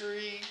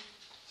century,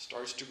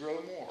 starts to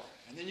grow more.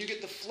 And then you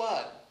get the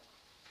flood.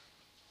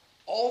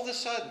 All of a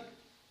sudden,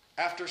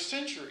 after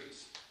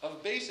centuries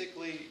of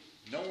basically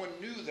no one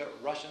knew that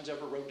Russians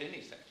ever wrote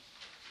anything.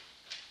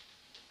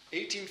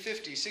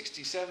 1850s,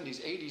 60s,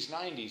 70s, 80s,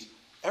 90s,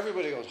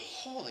 everybody goes,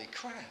 holy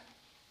crap.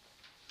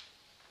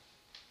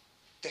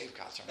 They've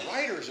got some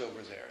writers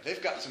over there.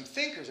 They've got some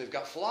thinkers. They've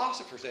got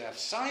philosophers. They have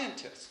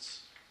scientists.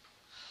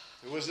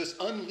 There was this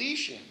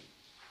unleashing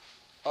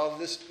of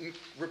this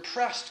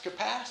repressed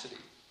capacity.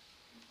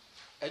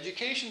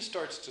 Education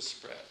starts to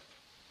spread.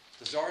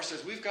 The Tsar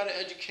says, we've got to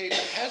educate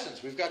the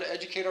peasants. We've got to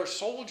educate our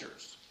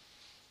soldiers.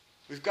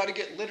 We've got to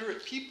get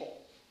literate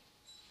people.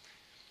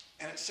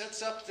 And it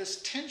sets up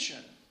this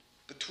tension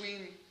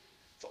between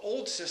the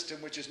old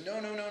system, which is no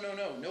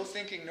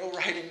thinking, no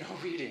writing, no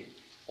reading.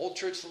 Old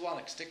Church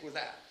Slavonic, stick with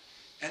that.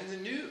 And the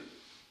new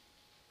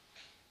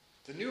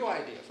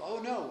idea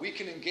of, we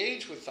can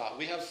engage with thought.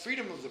 We have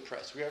freedom of the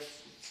press. We have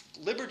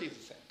liberty to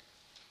think.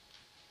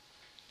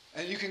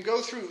 And you can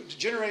go through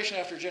generation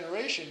after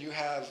generation. You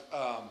have,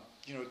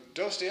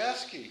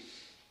 Dostoevsky.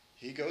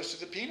 He goes to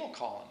the penal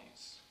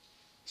colonies.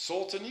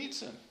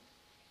 Solzhenitsyn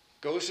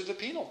goes to the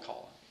penal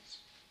colonies.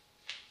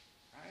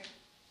 Right?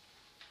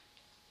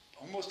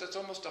 That's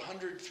almost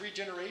 103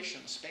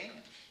 generations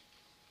span.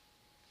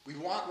 We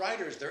want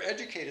writers. They're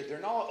educated. They're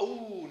not,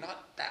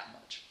 not that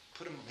much.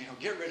 Put them,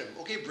 get rid of them.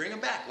 Okay, bring them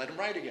back. Let them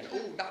write again.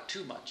 Not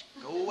too much.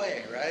 Go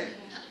away, right?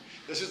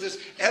 This is this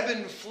ebb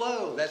and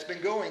flow that's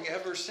been going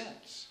ever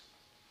since.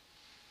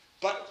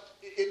 But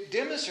it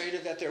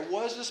demonstrated that there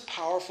was this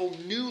powerful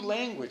new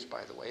language,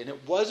 by the way, and it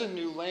was a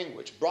new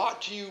language,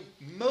 brought to you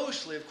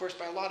mostly, of course,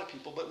 by a lot of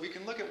people, but we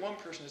can look at one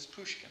person as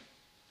Pushkin.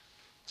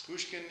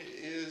 Pushkin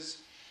is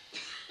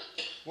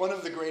one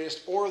of the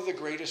greatest, or the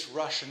greatest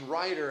Russian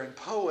writer and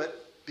poet,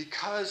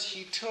 because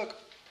he took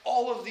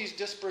all of these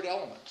disparate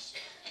elements.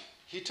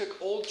 He took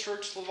Old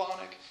Church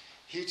Slavonic,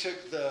 he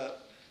took the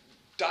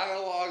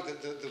dialogue,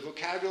 the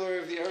vocabulary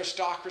of the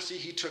aristocracy,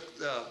 he took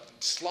the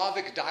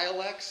Slavic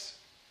dialects,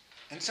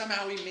 and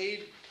somehow he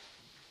made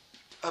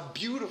a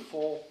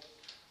beautiful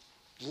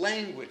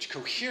language,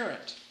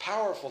 coherent,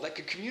 powerful, that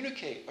could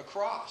communicate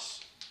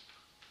across.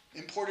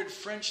 Imported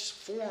French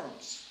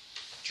forms,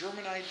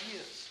 German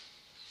ideas.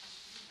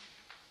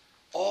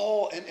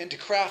 And to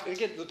craft, and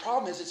again, the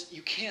problem is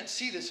you can't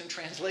see this in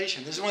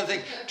translation. This is one of the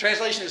things,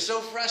 translation is so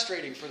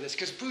frustrating for this,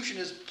 because Pushkin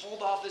has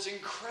pulled off this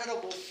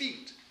incredible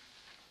feat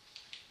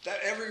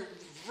that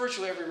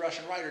virtually every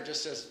Russian writer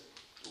just says,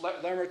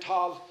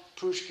 Lermontov,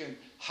 Pushkin,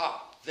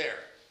 there.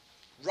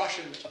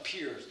 Russian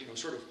appears,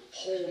 sort of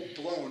whole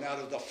blown out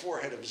of the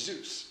forehead of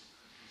Zeus.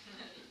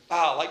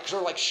 Sort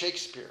of like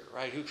Shakespeare,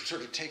 right? Who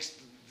sort of takes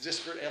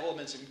disparate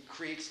elements and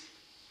creates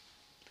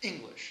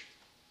English.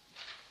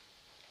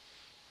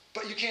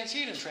 But you can't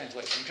see it in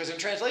translation, because in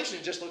translation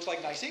it just looks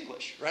like nice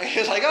English, right?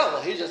 It's like,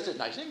 he just did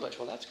nice English.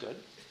 Well, that's good.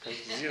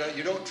 Because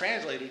you don't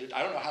translate it.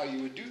 I don't know how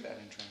you would do that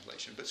in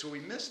translation, but so we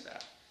missed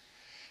that.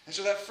 And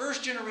so that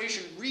first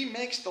generation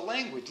remakes the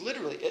language,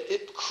 literally.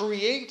 It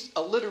creates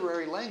a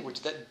literary language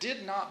that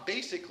did not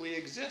basically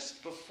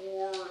exist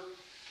before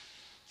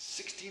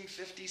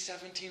 1650,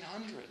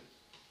 1700.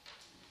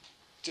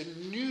 It's a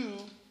new,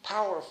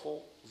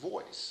 powerful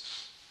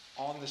voice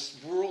on this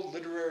world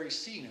literary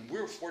scene, and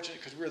we're fortunate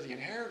because we're the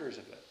inheritors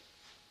of it.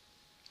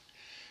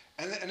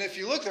 And if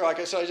you look there, like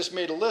I said, I just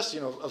made a list,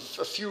 of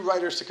a few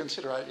writers to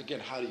consider. Again,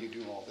 how do you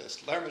do all this?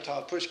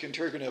 Lermontov, Pushkin,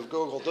 Turgenev,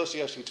 Gogol,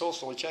 Dostoevsky,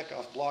 Tolstoy,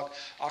 Chekhov, Bloch,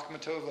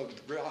 Akhmatova,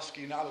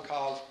 Bryansky,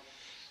 Nabokov,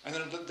 and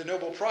then the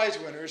Nobel Prize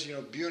winners,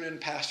 Bunin,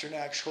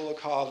 Pasternak,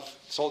 Sholokhov,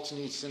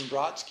 Solzhenitsyn,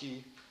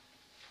 Brodsky.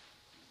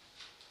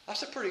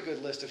 That's a pretty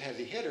good list of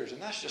heavy hitters,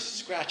 and that's just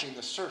scratching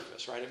the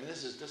surface, right? I mean,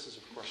 this is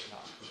of course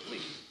not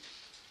complete.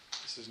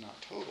 This is not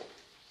total.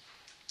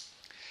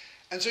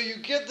 And so you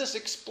get this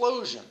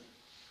explosion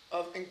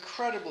of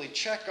incredibly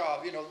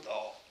Chekhov,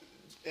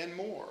 and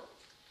more.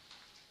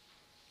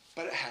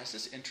 But it has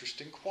this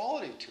interesting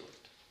quality to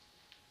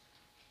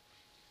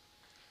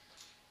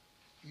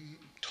it.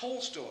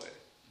 Tolstoy,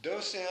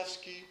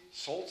 Dostoevsky,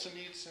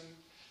 Solzhenitsyn,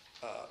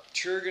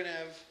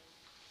 Turgenev,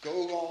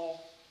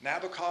 Gogol,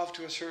 Nabokov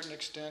to a certain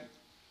extent,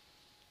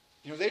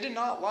 they did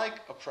not like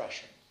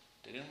oppression.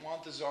 They didn't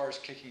want the czars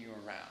kicking you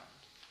around.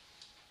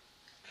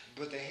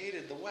 But they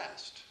hated the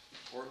West,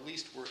 or at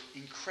least were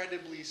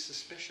incredibly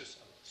suspicious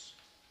of us.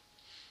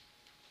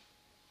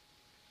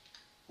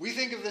 We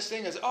think of this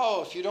thing as,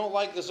 if you don't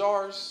like the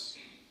czars,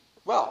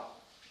 well,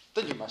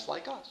 then you must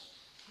like us.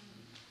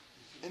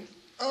 And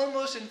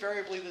almost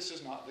invariably, this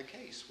is not the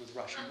case with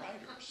Russian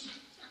writers.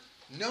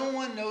 No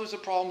one knows the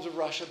problems of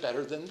Russia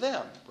better than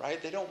them,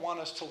 right? They don't want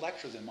us to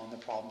lecture them on the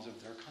problems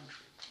of their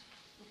country.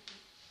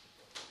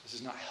 This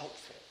is not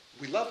helpful.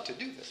 We love to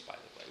do this, by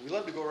the way. We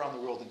love to go around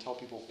the world and tell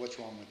people what's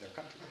wrong with their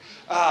country.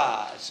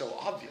 It's so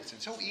obvious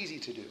and so easy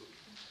to do.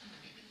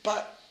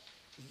 But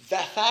the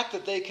fact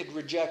that they could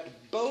reject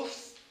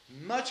both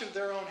much of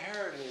their own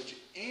heritage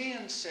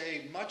and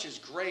say much is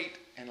great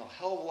and a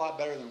hell of a lot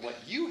better than what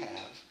you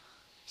have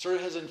sort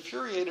of has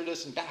infuriated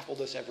us and baffled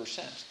us ever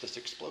since, this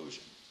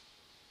explosion.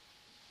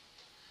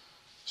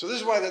 So this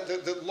is why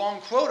the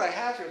long quote I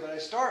have here that I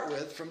start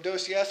with from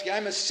Dostoevsky,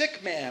 I'm a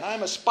sick man,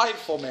 I'm a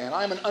spiteful man,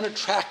 I'm an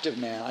unattractive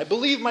man. I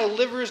believe my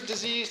liver is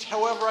diseased,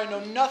 however I know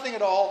nothing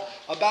at all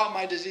about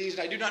my disease,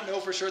 and I do not know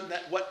for certain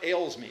what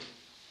ails me.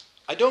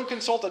 I don't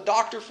consult a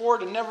doctor for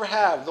it and never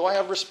have, though I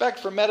have respect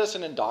for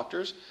medicine and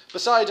doctors.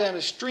 Besides, I am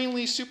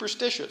extremely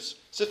superstitious,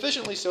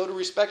 sufficiently so to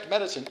respect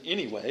medicine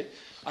anyway.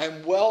 I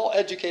am well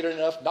educated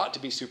enough not to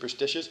be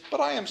superstitious,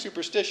 but I am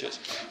superstitious.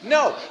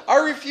 No, I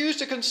refuse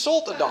to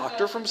consult a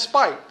doctor from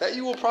spite. That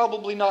you will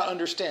probably not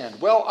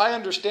understand. Well, I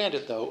understand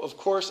it, though. Of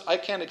course, I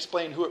can't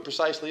explain who it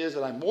precisely is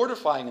that I'm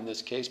mortifying in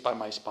this case by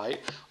my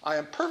spite. I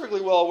am perfectly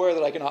well aware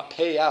that I cannot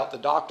pay out the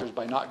doctors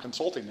by not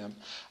consulting them.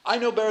 I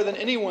know better than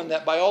anyone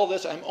that by all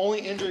this I'm only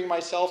injuring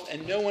myself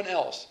and no one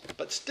else.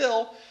 But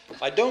still,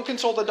 if I don't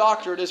consult a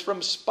doctor, it is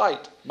from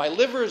spite. My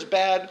liver is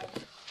bad.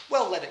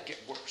 Well, let it get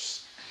worse.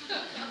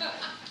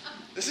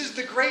 This is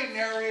the great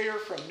narrator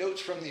from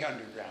Notes from the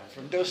Underground,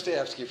 from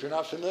Dostoevsky. If you're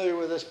not familiar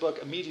with this book,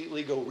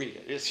 immediately go read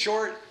it. It's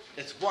short,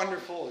 it's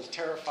wonderful, it's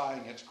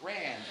terrifying, it's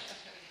grand.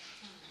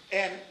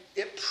 And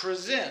it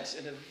presents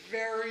in a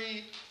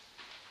very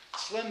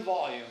slim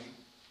volume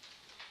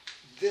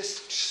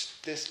this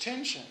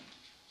tension.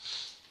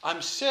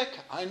 I'm sick,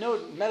 I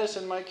know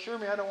medicine might cure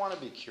me, I don't want to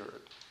be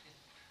cured.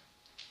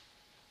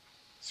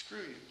 Screw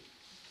you.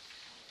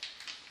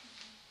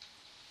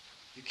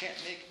 You can't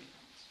make me.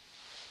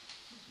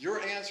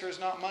 Your answer is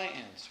not my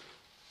answer.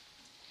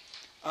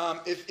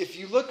 If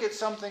you look at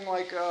something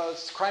like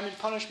Crime and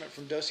Punishment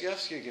from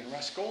Dostoevsky again,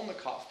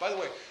 Raskolnikov. By the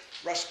way,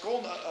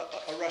 Raskolnikov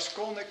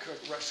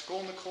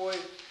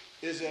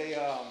is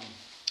a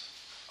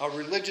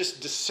religious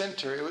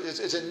dissenter.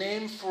 It's a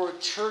name for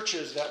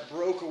churches that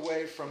broke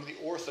away from the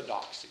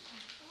orthodoxy,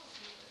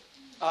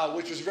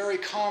 which was very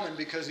common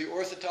because the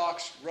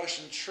Orthodox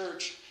Russian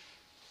church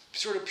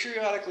sort of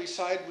periodically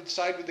side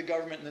with the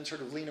government and then sort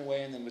of lean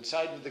away and then would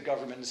side with the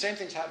government. And the same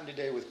thing's happened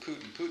today with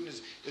Putin. Putin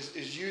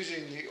is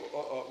using the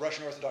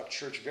Russian Orthodox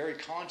Church very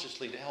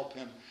consciously to help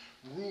him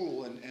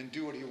rule and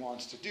do what he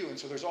wants to do. And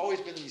so there's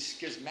always been these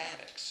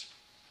schismatics.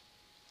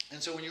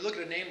 And so when you look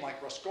at a name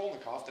like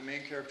Raskolnikov, the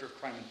main character of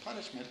Crime and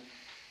Punishment,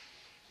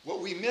 what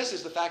we miss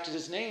is the fact that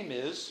his name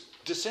is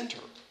dissenter.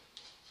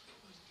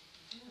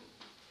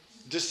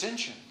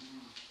 Dissension.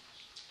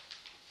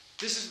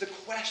 This is the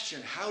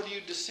question. How do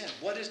you dissent?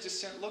 What does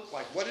dissent look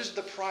like? What is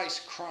the price?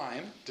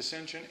 Crime,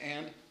 dissension,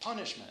 and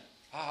punishment.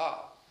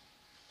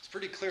 It's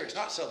pretty clear. It's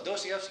not subtle.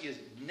 Dostoevsky is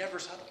never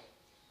subtle.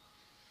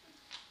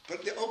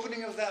 But the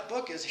opening of that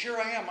book is, here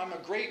I am. I'm a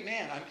great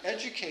man. I'm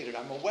educated.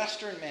 I'm a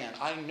Western man.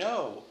 I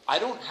know. I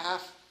don't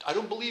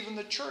believe in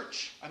the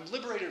church. I'm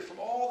liberated from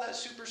all that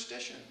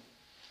superstition.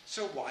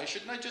 So why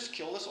shouldn't I just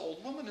kill this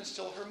old woman and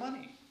steal her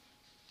money?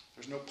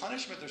 There's no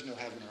punishment. There's no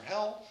heaven or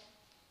hell.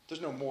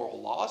 There's no moral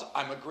laws.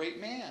 I'm a great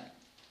man.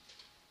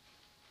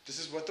 This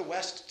is what the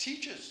West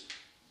teaches.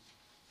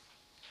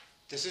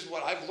 This is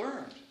what I've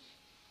learned.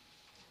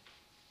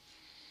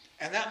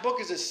 And that book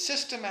is a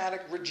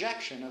systematic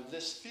rejection of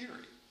this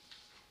theory.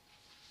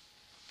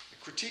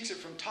 It critiques it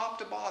from top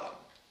to bottom.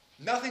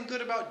 Nothing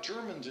good about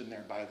Germans in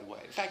there, by the way.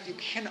 In fact,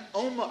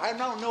 I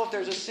don't know if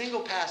there's a single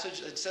passage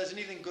that says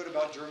anything good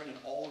about German in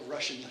all of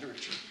Russian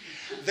literature.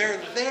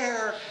 They're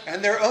there,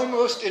 and they're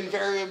almost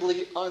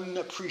invariably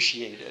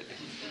unappreciated.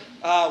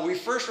 We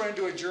first run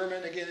into a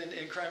German, again,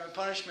 in Crime and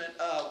Punishment,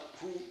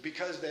 who,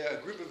 because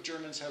a group of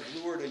Germans have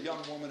lured a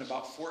young woman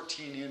about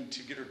 14 in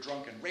to get her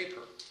drunk and rape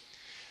her.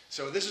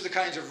 So this is the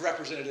kinds of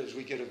representatives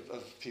we get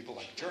of people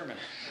like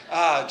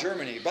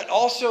Germany. But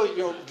also,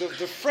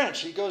 the French.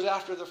 He goes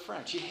after the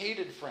French. He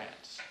hated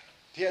France.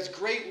 He has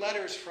great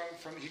letters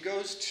from he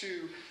goes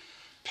to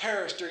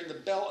Paris during the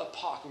Belle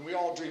Epoque, when we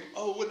all dream,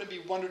 oh, wouldn't it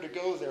be wonder to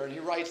go there? And he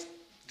writes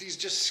these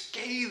just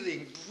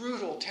scathing,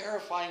 brutal,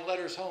 terrifying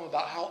letters home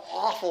about how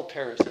awful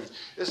Paris is.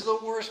 It's the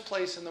worst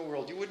place in the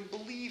world. You wouldn't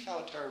believe how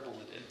terrible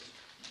it is.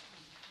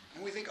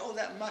 And we think, oh,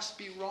 that must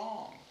be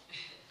wrong.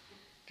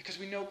 Because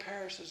we know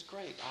Paris is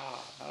great.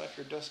 Not if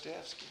you're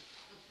Dostoevsky.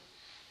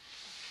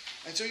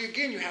 And so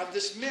again, you have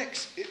this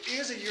mix. It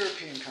is a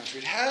European country.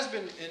 It has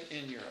been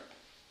in Europe.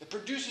 It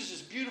produces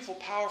this beautiful,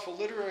 powerful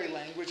literary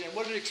language, and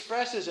what it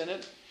expresses in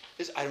it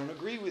is, I don't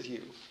agree with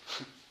you.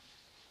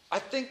 I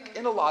think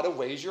in a lot of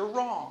ways you're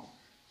wrong.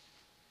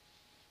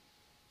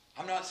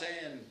 I'm not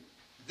saying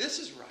this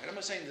is right. I'm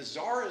not saying the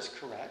Tsar is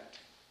correct.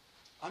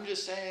 I'm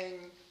just saying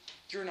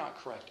you're not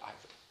correct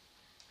either.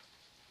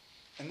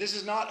 And this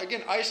is not,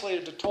 again,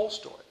 isolated to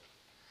Tolstoy.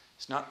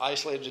 It's not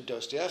isolated to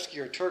Dostoevsky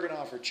or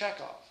Turgenev or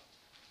Chekhov.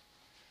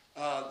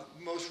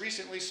 Most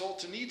recently,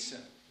 Solzhenitsyn,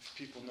 if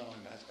people know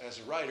him as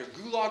a writer.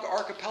 Gulag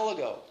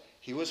Archipelago.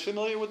 He was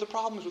familiar with the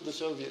problems with the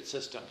Soviet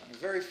system on a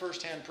very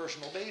first-hand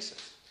personal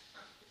basis.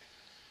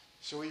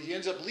 So he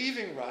ends up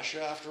leaving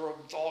Russia after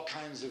all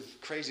kinds of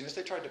craziness.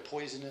 They tried to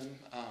poison him,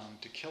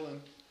 to kill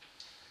him.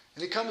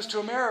 And he comes to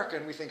America,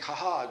 and we think,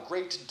 haha,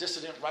 great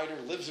dissident writer,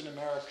 lives in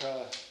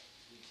America,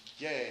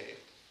 yay.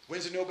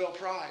 Wins a Nobel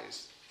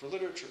Prize for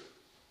literature.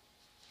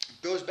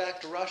 Goes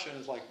back to Russia and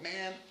is like,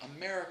 man,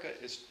 America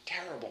is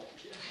terrible.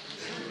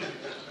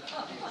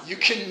 You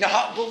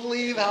cannot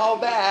believe how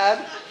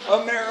bad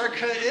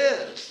America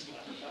is.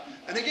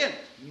 And again,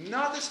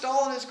 not that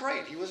Stalin is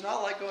great. He was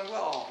not like going,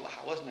 well,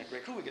 wasn't that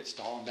great? Could we get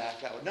Stalin back?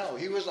 No,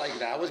 he was like,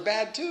 that was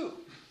bad too.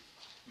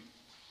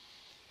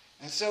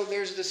 And so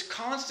there's this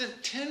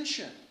constant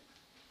tension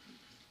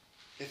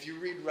if you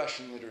read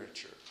Russian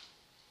literature.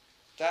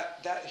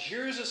 That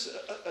here's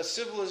a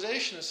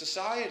civilization, a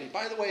society,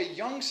 by the way, a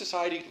young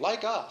society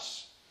like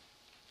us,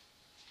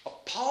 a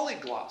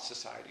polyglot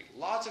society,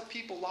 lots of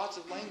people, lots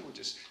of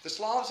languages. The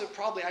Slavs have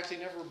probably actually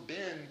never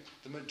been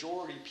the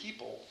majority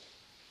people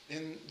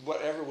in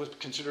whatever was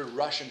considered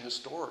Russian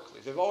historically.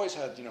 They've always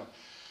had,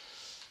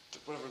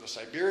 whatever the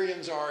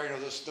Siberians are,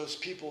 those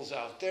peoples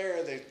out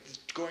there, they're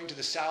going to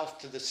the south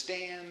to the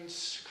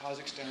stands,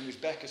 Kazakhstan,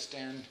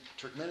 Uzbekistan,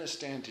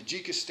 Turkmenistan,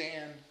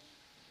 Tajikistan,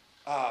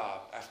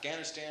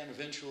 Afghanistan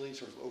eventually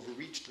sort of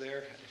overreached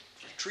there, had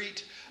a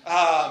retreat.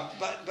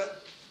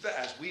 But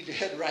as we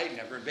did, right,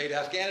 never invade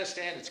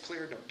Afghanistan, it's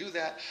clear, don't do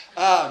that.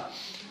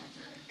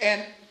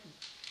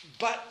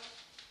 But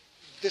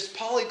this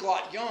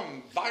polyglot,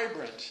 young,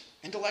 vibrant,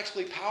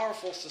 intellectually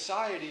powerful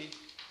society,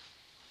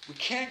 we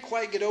can't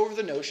quite get over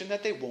the notion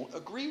that they won't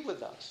agree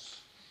with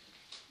us.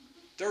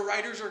 Their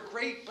writers are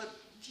great, but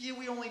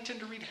we only tend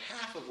to read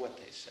half of what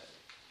they say.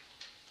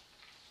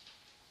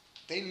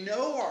 They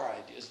know our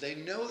ideas. They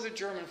know the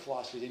German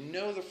philosophy. They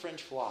know the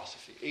French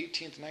philosophy.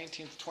 18th,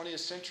 19th, 20th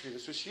century,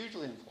 this was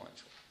hugely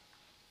influential.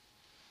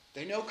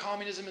 They know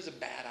communism is a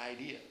bad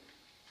idea.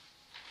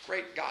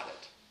 Great, got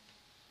it.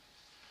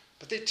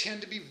 But they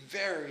tend to be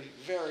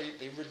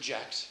they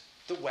reject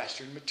the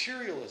Western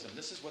materialism.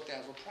 This is what they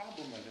have a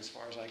problem with, as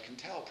far as I can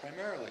tell,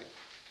 primarily.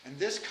 And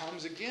this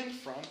comes again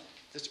from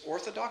this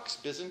Orthodox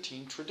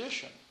Byzantine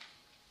tradition.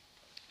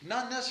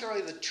 Not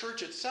necessarily the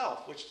church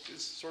itself, which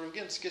is sort of,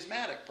 again,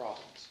 schismatic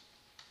problems,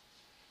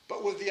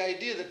 but with the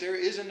idea that there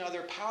is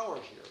another power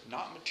here,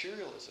 not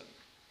materialism,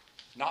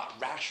 not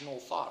rational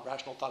thought.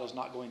 Rational thought is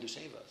not going to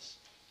save us.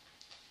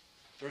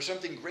 There is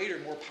something greater,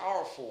 more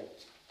powerful,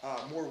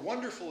 more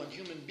wonderful in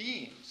human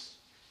beings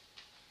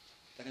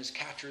than is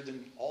captured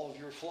in all of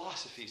your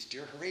philosophies,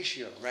 dear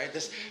Horatio, right?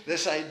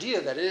 This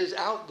idea that it is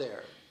out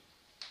there.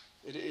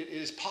 It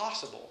is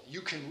possible.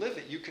 You can live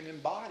it. You can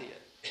embody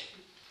it.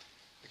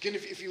 Again,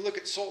 if you look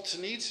at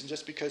Solzhenitsyn,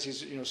 just because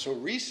he's so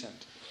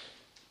recent,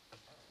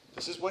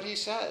 this is what he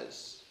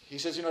says. He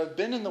says, I've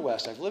been in the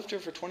West. I've lived here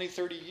for 20,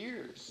 30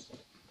 years.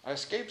 I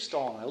escaped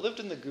Stalin. I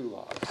lived in the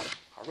Gulag.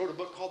 I wrote a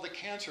book called The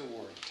Cancer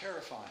Ward.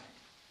 Terrifying.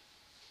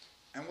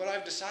 And what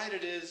I've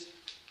decided is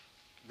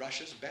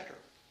Russia's better.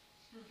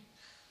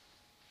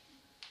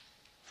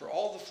 For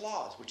all the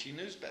flaws, which he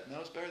knows better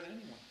than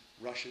anyone,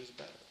 Russia's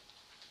better.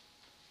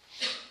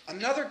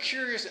 Another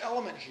curious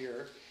element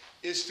here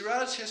is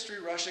throughout its history,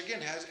 Russia,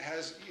 again,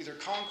 has either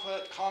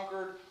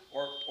conquered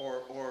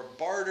or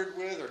bartered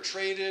with or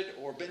traded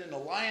or been in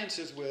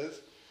alliances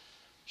with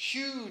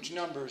huge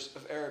numbers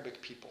of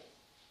Arabic people.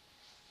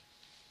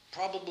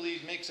 Probably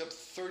makes up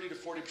 30 to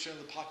 40% of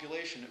the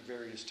population at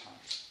various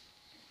times.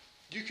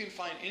 You can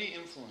find any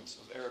influence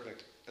of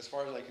Arabic, as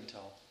far as I can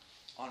tell,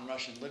 on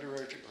Russian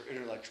literature or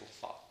intellectual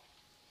thought.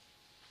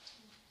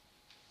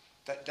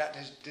 That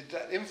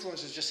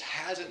influence just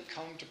hasn't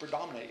come to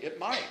predominate. It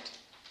might.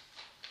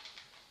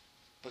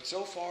 But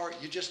so far,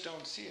 you just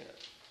don't see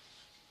it.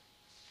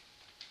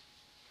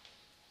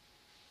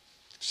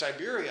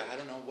 Siberia, I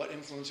don't know what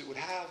influence it would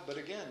have, but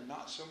again,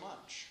 not so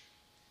much.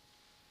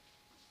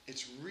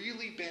 It's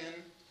really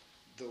been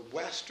the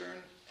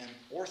Western and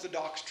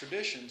Orthodox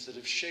traditions that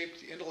have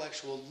shaped the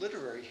intellectual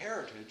literary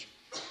heritage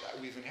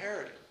that we've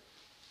inherited.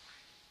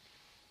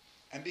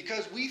 And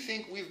because we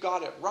think we've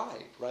got it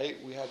right?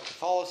 We had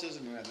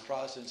Catholicism, we had the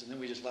Protestants, and then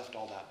we just left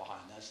all that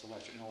behind. That's the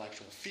Western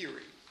intellectual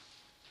theory.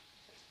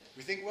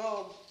 We think,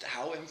 well,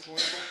 how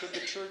influential could the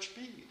church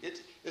be?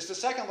 It's the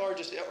second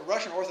largest,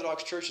 Russian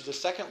Orthodox Church is the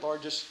second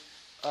largest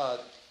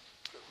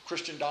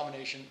Christian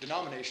denomination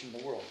in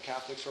the world.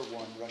 Catholics are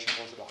one, Russian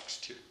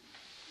Orthodox two. In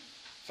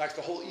fact,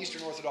 the whole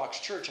Eastern Orthodox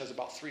Church has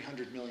about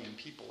 300 million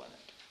people in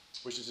it,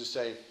 which is to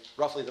say,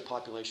 roughly the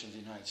population of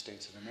the United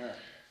States of America.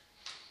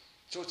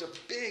 So it's a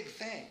big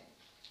thing.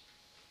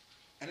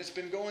 And it's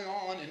been going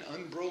on in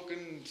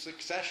unbroken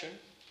succession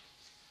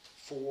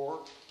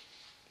for,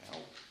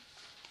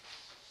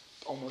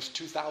 almost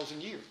 2,000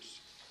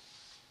 years.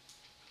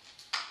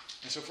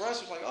 And so for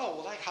us, it's like, oh,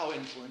 well, how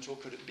influential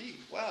could it be?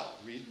 Well,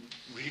 read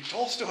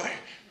Tolstoy,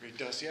 read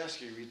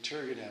Dostoevsky, read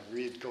Turgenev,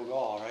 read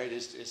Gogol, right?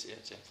 It's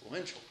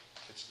influential.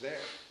 It's there.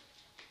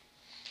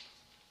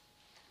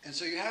 And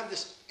so you have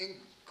this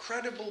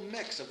incredible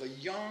mix of a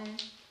young,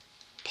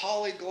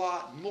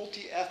 polyglot,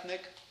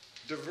 multi-ethnic,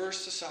 diverse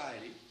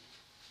society.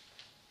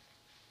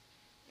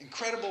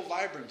 Incredible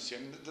vibrancy. I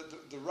mean,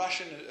 the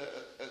Russian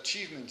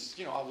achievements,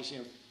 obviously,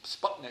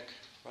 Sputnik,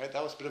 right?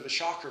 That was a bit of a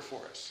shocker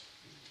for us.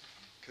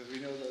 Because we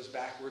know those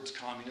backwards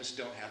communists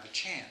don't have a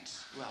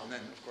chance. Well, and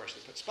then, of course, they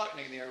put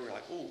Sputnik in the air. We're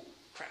like, oh,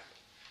 crap.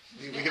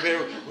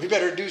 We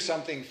better do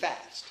something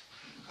fast.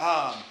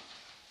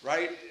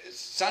 Right?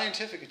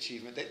 Scientific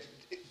achievement.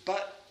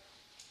 But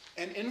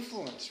an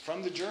influence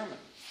from the German,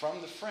 from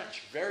the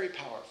French, very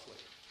powerfully.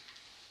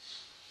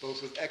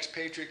 Both with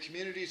expatriate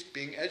communities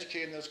being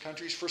educated in those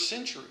countries for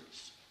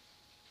centuries.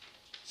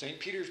 St.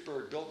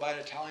 Petersburg, built by an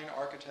Italian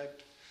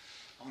architect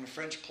on a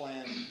French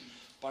plan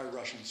by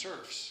Russian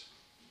serfs.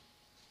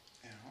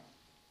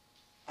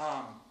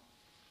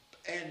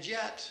 And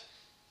yet,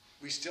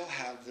 we still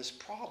have this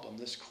problem,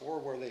 this core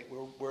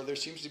where there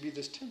seems to be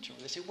this tension.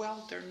 Where they say,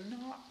 well, they're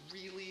not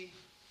really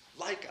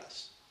like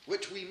us,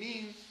 which we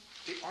mean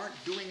they aren't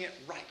doing it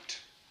right.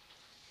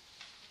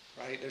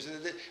 Right?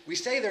 We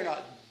say they're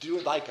not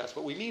doing like us.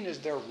 What we mean is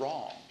they're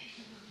wrong.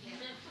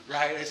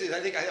 Right?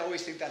 I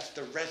always think that's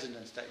the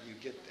resonance that you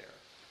get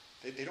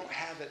there. They don't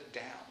have it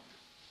down.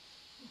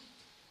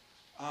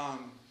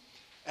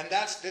 And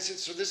this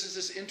is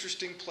this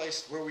interesting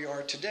place where we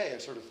are today. I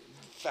sort of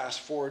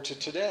fast forward to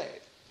today.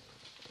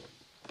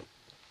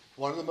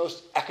 One of the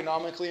most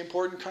economically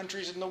important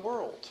countries in the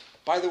world.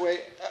 By the way,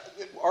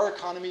 our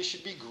economy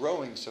should be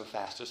growing so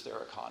fast as their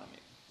economy.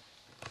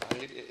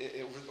 Right?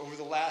 Over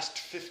the last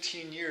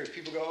 15 years,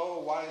 people go,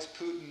 oh, why is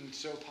Putin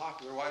so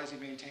popular? Why does he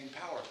maintain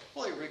power?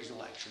 Well, he rigs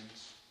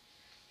elections.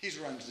 He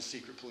runs the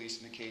secret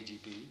police and the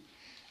KGB.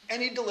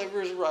 And he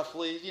delivers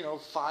roughly,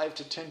 5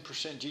 to 10%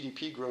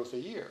 GDP growth a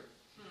year.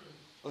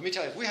 Let me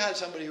tell you, if we had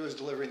somebody who was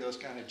delivering those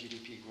kind of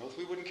GDP growth,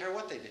 we wouldn't care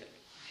what they did.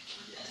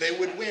 They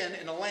would win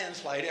in a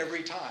landslide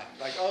every time.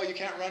 Like, oh, you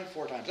can't run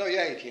 4 times. Oh,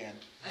 yeah, you can.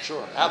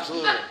 Sure,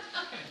 absolutely.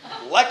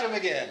 Elect him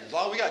again. As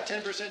long as we got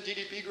 10%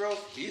 GDP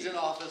growth, he's in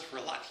office for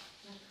life.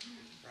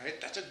 Right?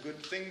 That's a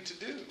good thing to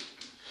do.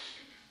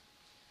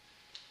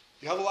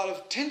 You have a lot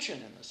of tension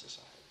in the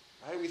society.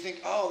 Right? We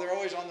think, oh, they're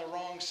always on the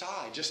wrong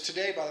side. Just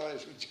today, by the way,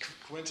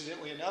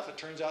 coincidentally enough, it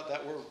turns out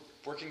that we're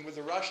working with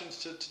the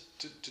Russians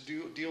to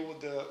deal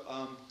with the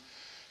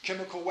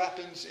chemical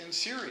weapons in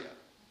Syria.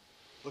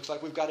 Looks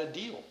like we've got a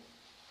deal.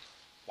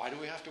 Why do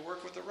we have to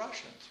work with the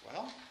Russians?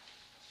 Well,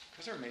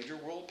 because they're a major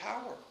world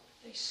power.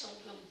 They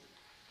sold them.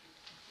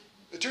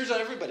 It turns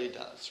out everybody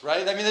does,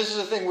 right? I mean, this is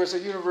a thing where it's a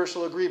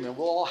universal agreement.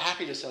 We're all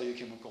happy to sell you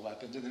chemical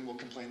weapons, and then we'll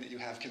complain that you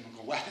have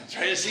chemical weapons,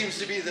 right? It seems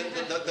to be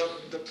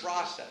the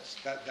process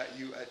that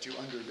you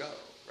undergo,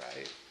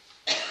 right?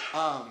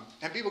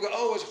 And people go,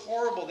 oh, it's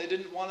horrible. They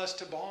didn't want us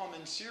to bomb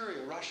in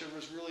Syria. Russia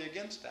was really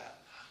against that.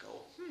 I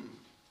go,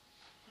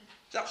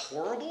 is that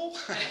horrible?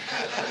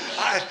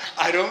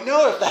 I don't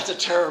know if that's a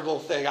terrible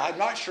thing. I'm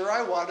not sure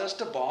I want us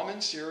to bomb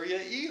in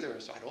Syria either.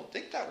 So I don't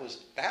think that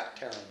was that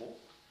terrible.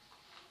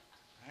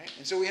 Right?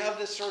 And so we have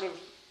this sort of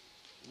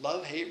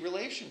love-hate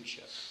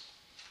relationship.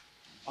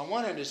 On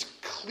one end, it's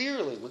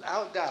clearly,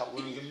 without doubt,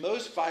 one of the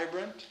most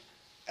vibrant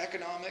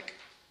economic,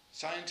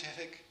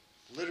 scientific,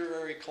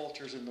 literary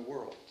cultures in the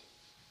world.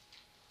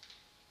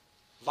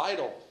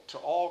 Vital to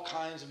all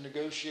kinds of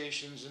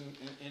negotiations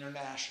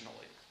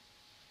internationally.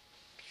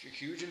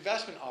 Huge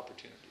investment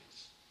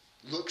opportunities.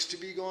 Looks to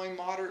be going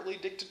moderately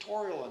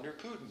dictatorial under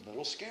Putin. A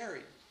little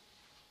scary.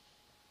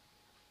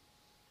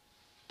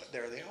 But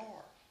there they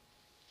are.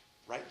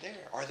 Right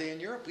there. Are they in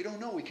Europe? We don't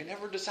know. We can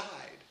never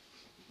decide.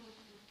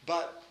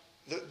 But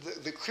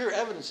the clear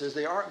evidence is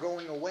they aren't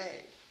going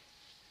away.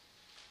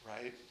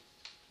 Right?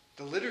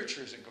 The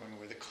literature isn't going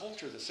away. The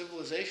culture, the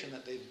civilization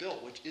that they've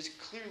built, which is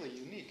clearly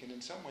unique and in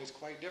some ways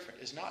quite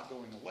different, is not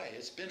going away.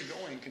 It's been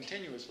going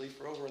continuously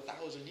for over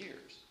 1,000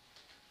 years.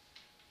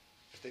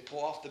 If they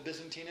pull off the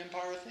Byzantine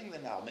Empire thing,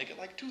 then that'll make it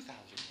like 2,000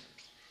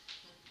 years.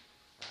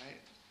 Right?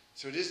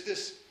 So it is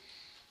this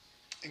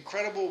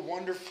incredible,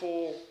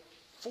 wonderful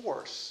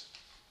force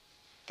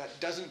that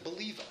doesn't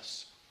believe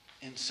us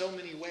in so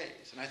many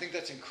ways. And I think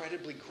that's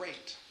incredibly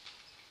great.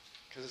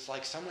 Because it's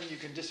like someone you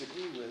can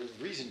disagree with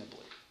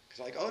reasonably. It's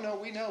like, oh no,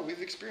 we know,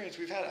 we've experienced,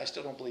 we've had it. I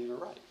still don't believe you're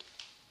right.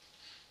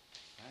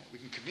 Right? We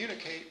can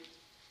communicate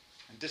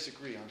and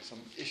disagree on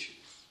some issues.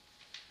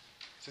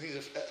 So I think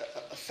it's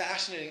a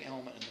fascinating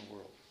element in the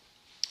world.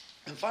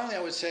 And finally, I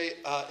would say,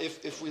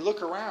 if we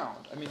look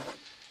around, I mean,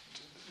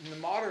 in the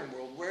modern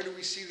world, where do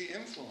we see the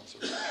influence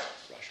of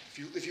Russian?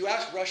 If you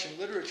ask Russian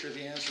literature,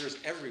 the answer is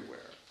everywhere.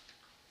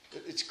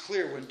 It's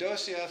clear when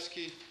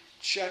Dostoevsky,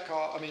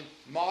 Chekhov, I mean,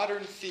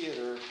 modern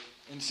theater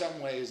in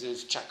some ways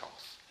is Chekhov.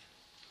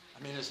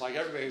 I mean, it's like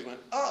everybody went,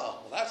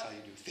 oh, well, that's how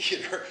you do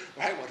theater,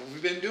 right? What have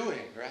we been doing,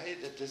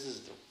 right? That this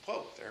is the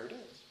quote, there it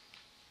is.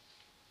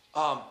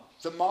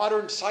 The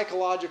modern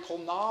psychological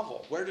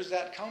novel, where does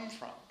that come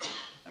from?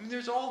 I mean,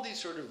 there's all these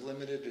sort of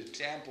limited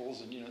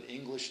examples, and, you know, the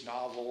English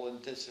novel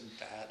and this and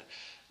that.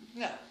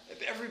 No,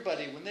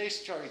 everybody, when they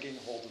started getting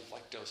hold of,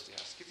 like,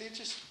 Dostoevsky, they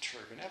just,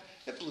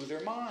 it blew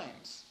their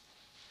minds.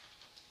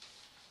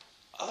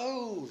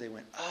 Oh, they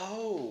went,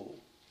 oh,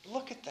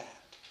 look at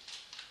that.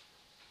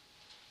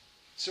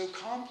 So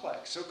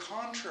complex, so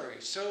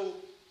contrary, so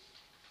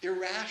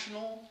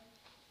irrational,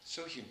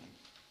 so human,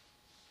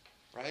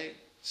 right?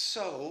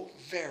 So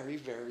very,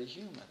 very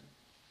human.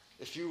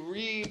 If you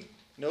read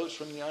Notes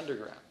from the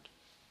Underground,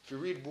 if you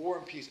read War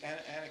and Peace,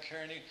 Anna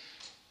Karenina,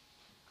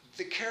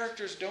 the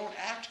characters don't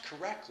act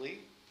correctly.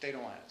 They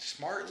don't act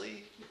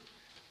smartly.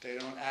 They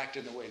don't act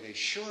in the way they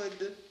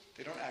should.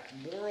 They don't act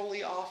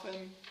morally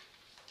often.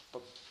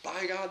 But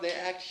by God, they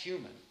act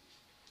human.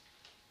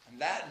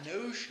 And that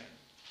notion,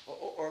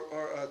 or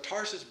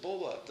Tarsis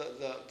Bulba,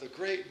 the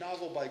great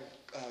novel by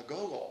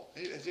Gogol.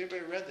 Has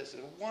anybody read this?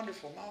 It's a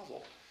wonderful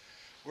novel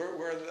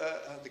where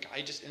the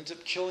guy just ends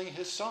up killing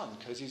his son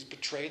because he's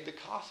betrayed the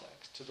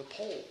Cossacks to the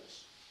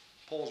Poles.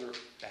 Poles are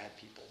bad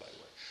people, by the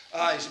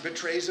way. He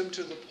betrays them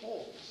to the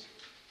Poles,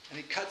 and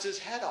he cuts his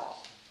head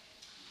off.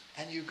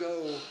 And you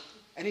go,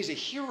 and he's a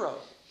hero.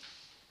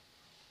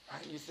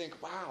 Right? And you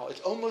think, wow,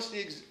 it's almost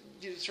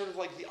sort of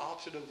like the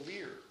opposite of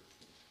Lear,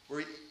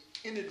 where he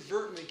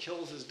inadvertently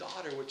kills his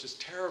daughter, which is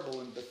terrible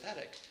and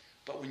pathetic.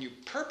 But when you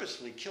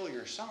purposely kill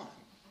your son,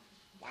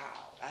 wow,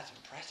 that's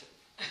impressive.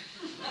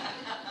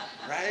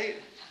 Right?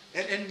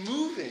 And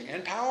moving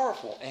and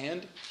powerful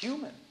and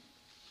human.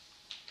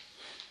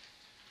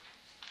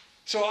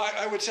 So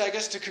I would say, I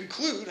guess to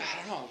conclude,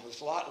 I don't know,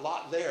 there's a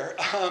lot there.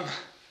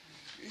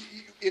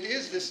 It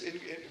is this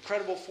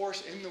incredible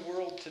force in the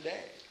world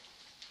today.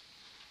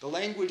 The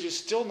language is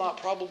still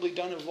not probably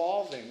done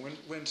evolving.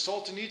 When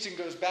Solzhenitsyn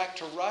goes back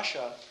to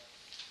Russia,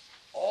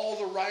 all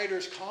the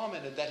writers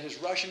commented that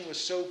his Russian was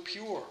so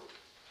pure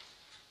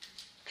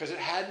because it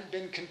hadn't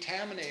been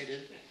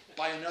contaminated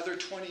by another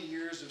 20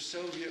 years of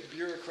Soviet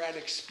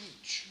bureaucratic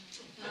speech.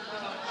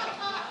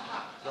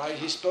 Right?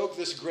 He spoke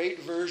this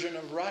great version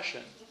of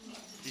Russian.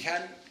 He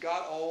hadn't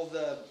got all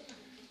the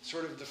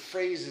sort of the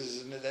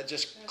phrases that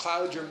just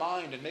cloud your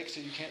mind and makes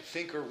it you can't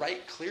think or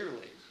write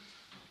clearly.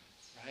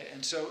 Right?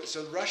 And so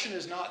Russian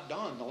is not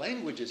done. The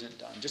language isn't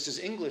done, just as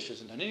English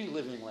isn't done. Any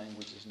living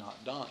language is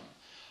not done.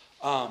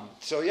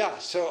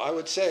 So I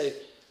would say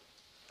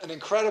an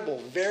incredible,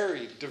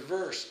 varied,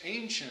 diverse,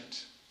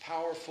 ancient,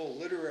 powerful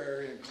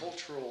literary and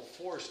cultural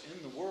force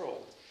in the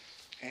world.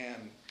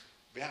 And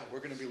yeah, we're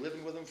going to be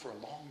living with them for a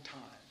long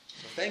time.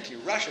 So thank you.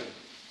 Russian.